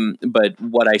 But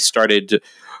what I started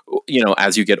you know,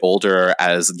 as you get older,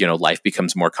 as, you know, life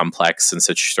becomes more complex in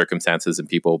such circumstances and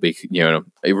people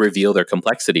reveal their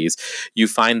complexities, you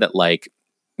find that, like,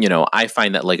 you know, I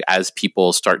find that, like, as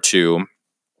people start to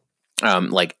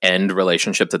like end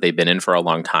relationships that they've been in for a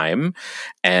long time,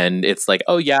 and it's like,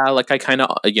 oh yeah, like I kind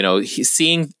of, you know,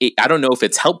 I don't know if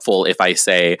it's helpful if I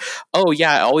say, oh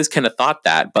yeah, I always kind of thought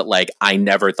that, but like I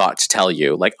never thought to tell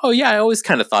you, like, oh yeah, I always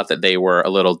kind of thought that they were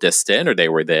a little distant, or they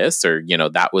were this, or, you know,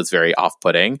 that was very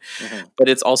off-putting. But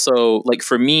it's also like,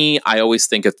 for me, I always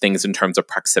think of things in terms of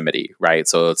proximity, right?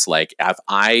 So it's like,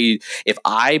 if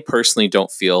I personally don't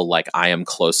feel like I am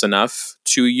close enough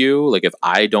to you, like if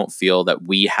I don't feel that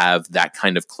we have that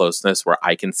kind of closeness where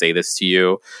I can say this to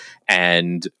you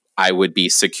and I would be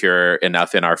secure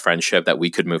enough in our friendship that we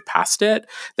could move past it,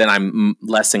 then I'm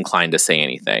less inclined to say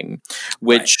anything.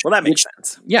 Which, well, that makes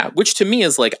sense. Yeah, which to me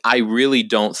is like, I really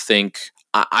don't think,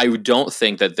 I don't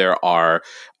think that there are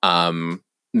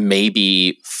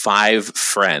maybe 5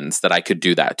 friends that I could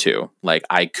do that to. Like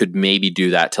I could maybe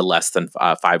do that to less than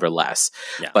 5 or less.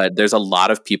 Yeah. But there's a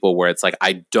lot of people where it's like,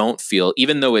 I don't feel,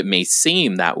 even though it may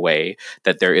seem that way,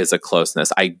 that there is a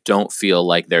closeness, I don't feel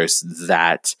like there's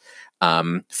that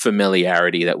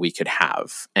familiarity that we could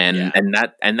have. And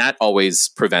that always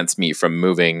prevents me from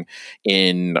moving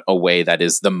in a way that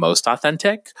is the most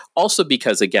authentic. Also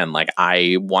because, again, like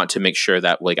I want to make sure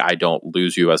that like I don't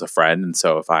lose you as a friend. And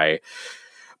so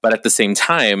but at the same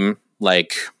time,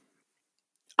 like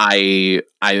I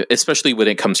especially when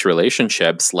it comes to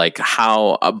relationships, like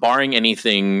how barring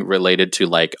anything related to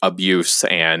like abuse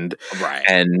and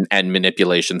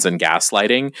manipulations and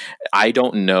gaslighting, I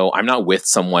don't know. I'm not with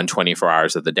someone 24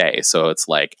 hours of the day. So it's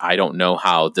like, I don't know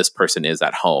how this person is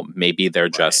at home. Maybe they're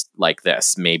just like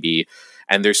this, maybe.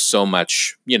 And there's so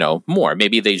much, you know, more.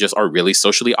 Maybe they just are really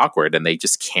socially awkward and they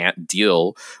just can't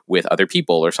deal with other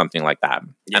people or something like that.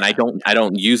 Yeah. And I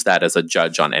don't use that as a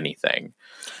judge on anything.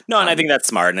 No, and I think that's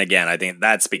smart. And again, I think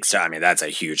that speaks to, I mean, that's a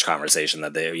huge conversation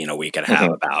that we can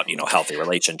have about, you know, healthy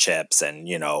relationships, and,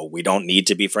 you know, we don't need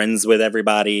to be friends with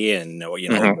everybody, and, you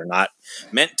know, we're not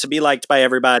meant to be liked by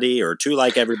everybody or to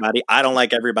like everybody. I don't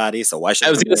like everybody, so why should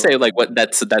I was going to say, like, what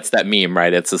that's that meme,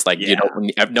 right? It's just like, you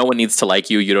know, no one needs to like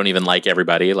you. You don't even like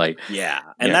everybody. Like,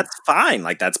 and that's fine.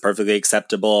 Like, that's perfectly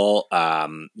acceptable.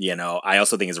 You know, I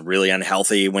also think it's really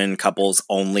unhealthy when couples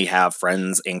only have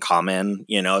friends in common.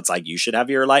 You know, it's like, you should have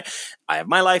your life. I have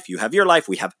my life. You have your life.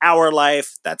 We have our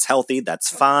life. That's healthy. That's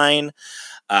fine.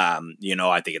 You know,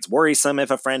 I think it's worrisome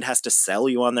if a friend has to sell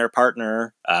you on their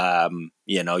partner.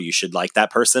 You know, you should like that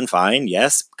person. Fine.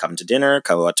 Yes. Come to dinner,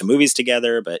 go out to movies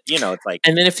together. But, you know, it's like.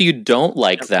 And then if you don't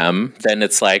like them, then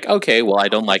it's like, okay, well, I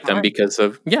don't like them because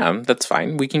of, that's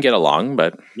fine. We can get along.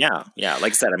 But. Yeah.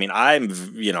 Like I said, I mean, I'm,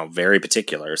 you know, very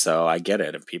particular. So I get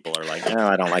it if people are like, no,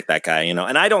 I don't like that guy, you know,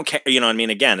 and I don't care. You know what I mean?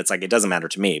 Again, it's like, it doesn't matter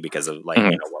to me because of like, you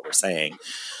know, what we're saying.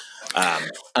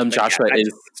 Joshua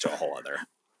is to a whole other.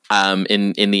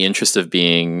 In the interest of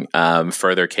being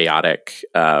further chaotic,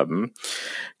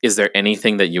 is there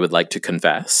anything that you would like to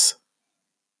confess?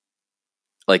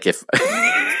 Like if...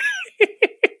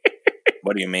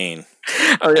 What do you mean?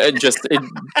 Just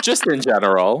in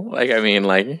general. Like, I mean,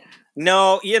 like...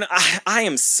 No, you know, I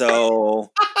am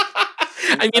so...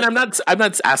 I mean, I'm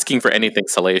not asking for anything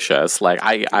salacious. Like,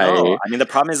 I mean, the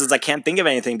problem is I can't think of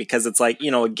anything because it's like,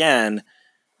 you know, again...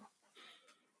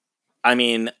 I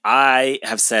mean, I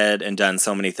have said and done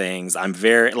so many things. I'm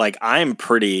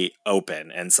pretty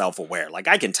open and self-aware. Like,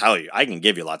 I can tell you, I can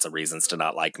give you lots of reasons to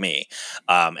not like me.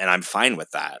 And I'm fine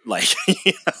with that. Like,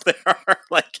 you know, there are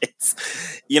like,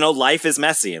 it's, you know, life is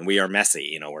messy and we are messy,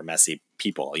 you know, we're messy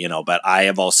people, you know, but I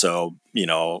have also, you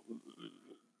know,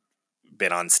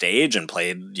 been on stage and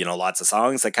played, you know, lots of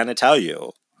songs that kind of tell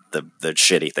you the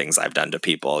shitty things I've done to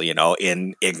people, you know,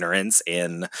 in ignorance,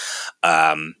 you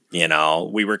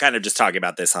know, we were kind of just talking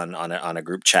about this on a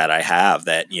group chat I have,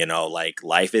 that, you know, like,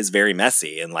 life is very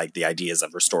messy, and like the ideas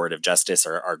of restorative justice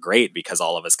are great because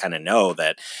all of us kind of know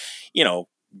that, you know,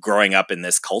 growing up in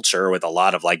this culture with a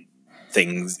lot of like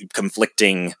things,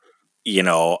 conflicting, you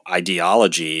know,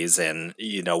 ideologies, and,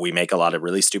 you know, we make a lot of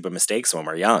really stupid mistakes when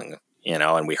we're young, you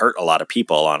know, and we hurt a lot of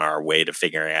people on our way to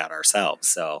figuring out ourselves.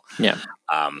 So,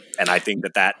 and I think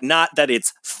that not that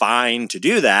it's fine to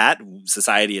do that.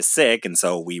 Society is sick. And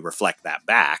so we reflect that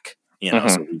back, you know,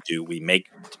 so we make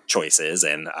choices.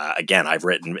 And again, I've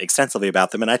written extensively about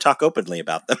them and I talk openly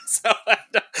about them. So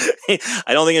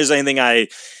I don't think there's anything I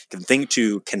can think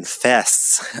to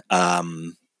confess,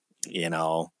 you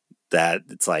know, that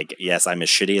it's like, yes, I'm as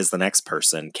shitty as the next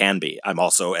person can be. I'm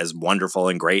also as wonderful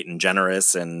and great and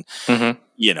generous and,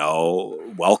 you know,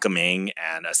 welcoming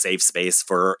and a safe space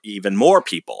for even more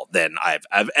people than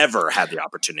I've ever had the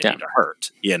opportunity to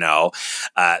hurt, you know?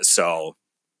 So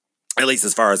at least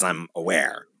as far as I'm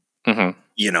aware,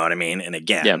 you know what I mean? And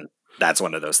again, that's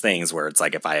one of those things where it's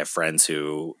like, if I have friends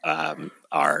who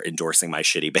are endorsing my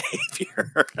shitty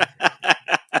behavior.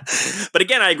 But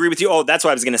again, I agree with you. Oh, that's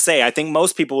what I was going to say. I think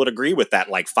most people would agree with that,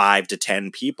 like 5 to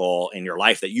 10 people in your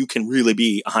life that you can really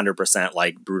be 100%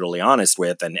 like brutally honest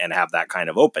with and have that kind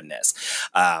of openness.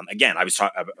 Again, I was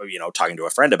talking to a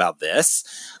friend about this,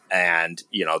 and,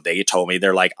 you know, they told me,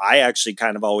 they're like, I actually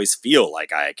kind of always feel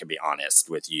like I can be honest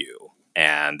with you.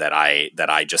 And that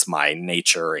I just, my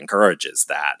nature encourages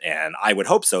that. And I would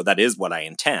hope so. That is what I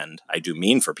intend. I do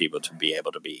mean for people to be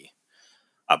able to be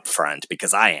upfront,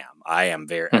 because I am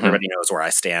very, everybody knows where I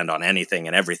stand on anything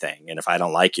and everything. And if I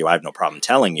don't like you, I have no problem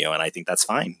telling you. And I think that's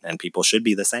fine. And people should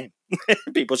be the same.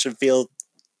 People should feel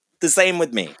the same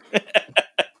with me.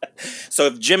 So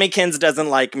if Jimmykins doesn't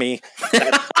like me,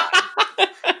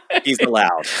 he's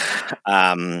allowed.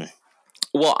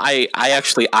 Well, I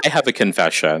have a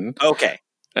confession. Okay.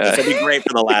 This will be great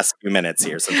for the last few minutes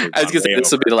here. I was going to say,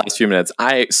 this will be the last few minutes.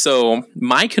 So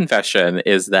my confession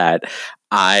is that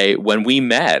when we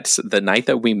met, the night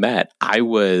that we met, I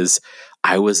was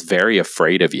very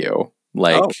afraid of you.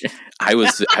 Like, I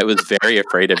was very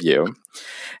afraid of you.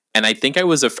 And I think I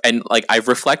was, and like, I've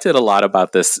reflected a lot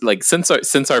about this, like, since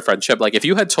our friendship. Like, if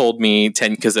you had told me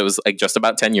because it was like just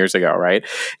about 10 years ago, right?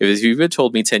 If you had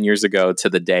told me 10 years ago to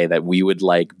the day that we would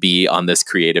like be on this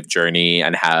creative journey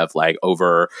and have like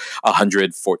over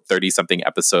 130 something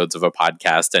episodes of a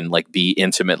podcast and like be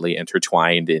intimately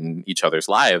intertwined in each other's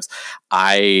lives,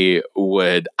 I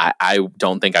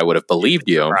don't think I would have believed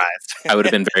you. I would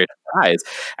have been very surprised.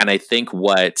 And I think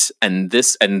this,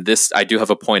 I do have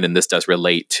a point, and this does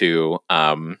relate to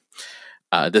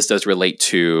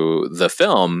the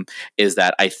film, is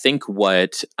that I think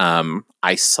what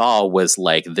I saw was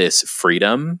like this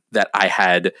freedom that I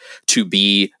had to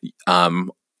be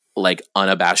like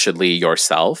unabashedly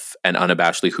yourself and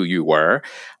unabashedly who you were,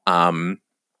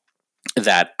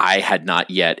 that I had not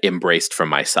yet embraced from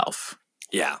myself.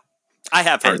 Yeah. I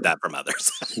have heard that from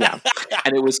others. Yeah.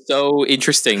 And it was so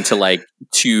interesting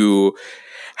to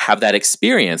have that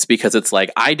experience, because it's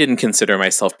like, I didn't consider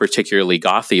myself particularly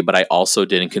gothy, but I also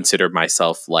didn't consider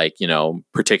myself like, you know,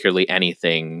 particularly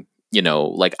anything, you know,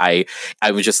 like I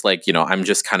was just like, you know, I'm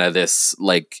just kind of this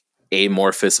like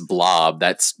amorphous blob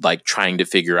that's like trying to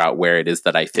figure out where it is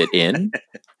that I fit in.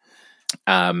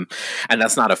 And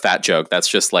that's not a fat joke. That's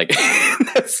just like,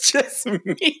 that's just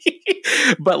me.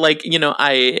 But like, you know,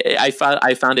 I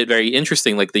found it very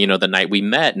interesting. Like the night we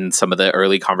met and some of the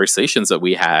early conversations that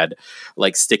we had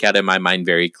like stick out in my mind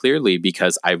very clearly,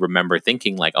 because I remember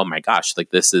thinking like, oh my gosh, like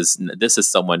this is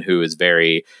someone who is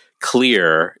very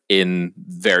clear in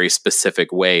very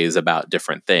specific ways about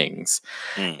different things.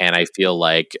 And I feel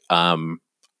like I'm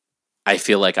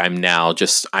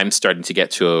starting to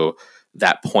get to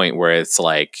that point where it's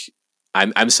like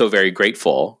I'm so very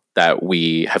grateful that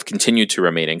we have continued to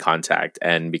remain in contact,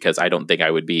 and because I don't think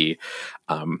I would be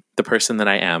the person that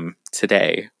I am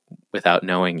today without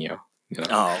knowing you. You know?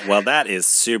 Oh, well, that is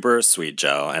super sweet,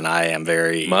 Joe, and I am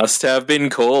very... Must have been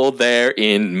cold there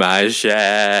in my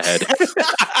shed.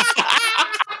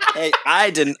 Hey,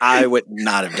 I would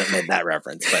not have made that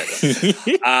reference, but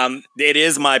it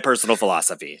is my personal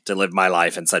philosophy to live my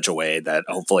life in such a way that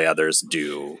hopefully others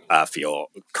do feel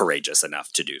courageous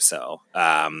enough to do so.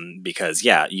 Because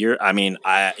I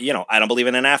don't believe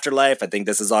in an afterlife. I think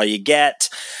this is all you get.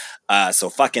 So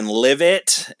fucking live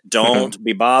it. Don't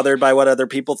be bothered by what other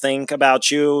people think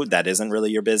about you. That isn't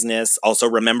really your business. Also,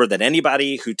 remember that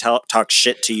anybody who talks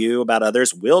shit to you about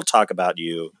others will talk about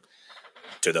you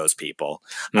to those people,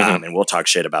 and we'll talk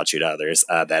shit about you to others.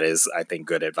 That is, I think,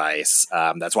 good advice.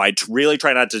 That's why I really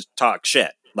try not to talk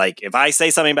shit. Like, if I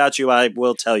say something about you, I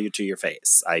will tell you to your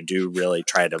face. I do really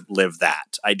try to live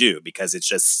that. I do, because it's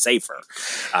just safer.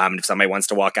 If somebody wants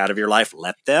to walk out of your life,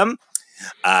 let them.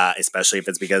 Especially if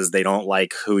it's because they don't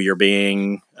like who you're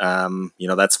being,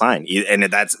 that's fine. And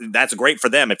that's great for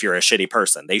them. If you're a shitty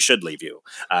person, they should leave you.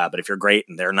 But if you're great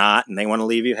and they're not, and they want to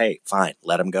leave you, hey, fine,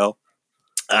 let them go.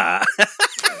 I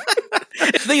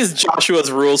think it's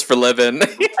Joshua's rules for living.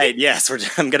 Right, yes,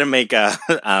 I'm going to make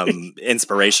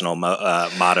inspirational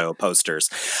motto posters.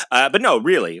 But no,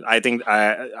 really, I think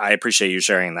I appreciate you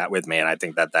sharing that with me, and I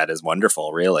think that is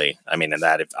wonderful, really. I mean, and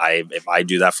that if I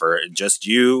do that for just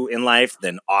you in life,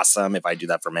 then awesome. If I do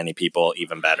that for many people,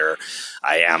 even better.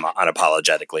 I am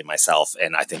unapologetically myself,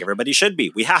 and I think everybody should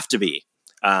be. We have to be.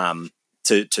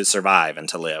 to survive and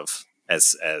to live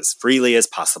as freely as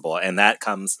possible, and that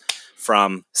comes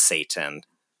from Satan.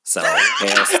 So,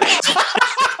 hail Satan.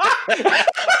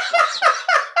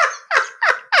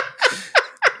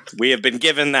 We have been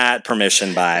given that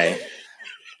permission by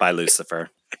Lucifer.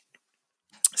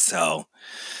 So,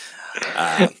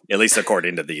 at least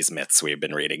according to these myths we've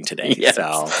been reading today. Yes.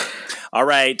 So, all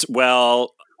right.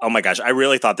 Well, oh my gosh, I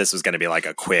really thought this was going to be like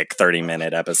a quick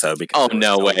 30-minute episode because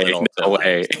no way.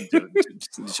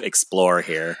 To explore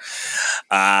here.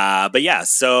 But yeah,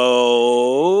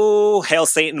 so hail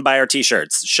Satan, buy our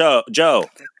t-shirts. Joe,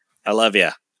 I love you.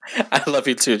 I love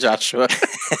you too, Joshua.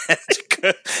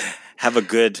 Have a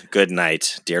good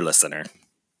night, dear listener.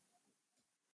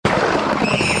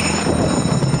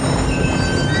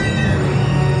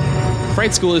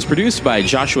 Fright School is produced by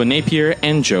Joshua Napier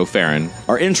and Joe Farron.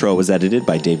 Our intro was edited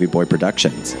by Davey Boy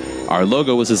Productions. Our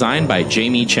logo was designed by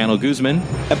Jamie Channel Guzman.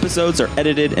 Episodes are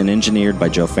edited and engineered by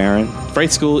Joe Farron.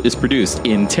 Fright School is produced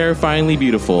in terrifyingly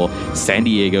beautiful San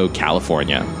Diego,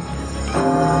 California.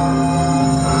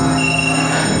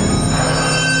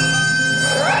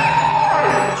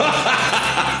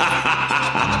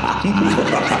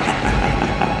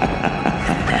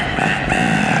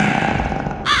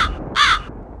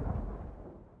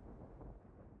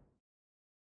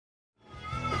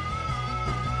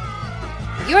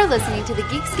 You're listening to the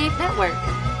Geekscape Network.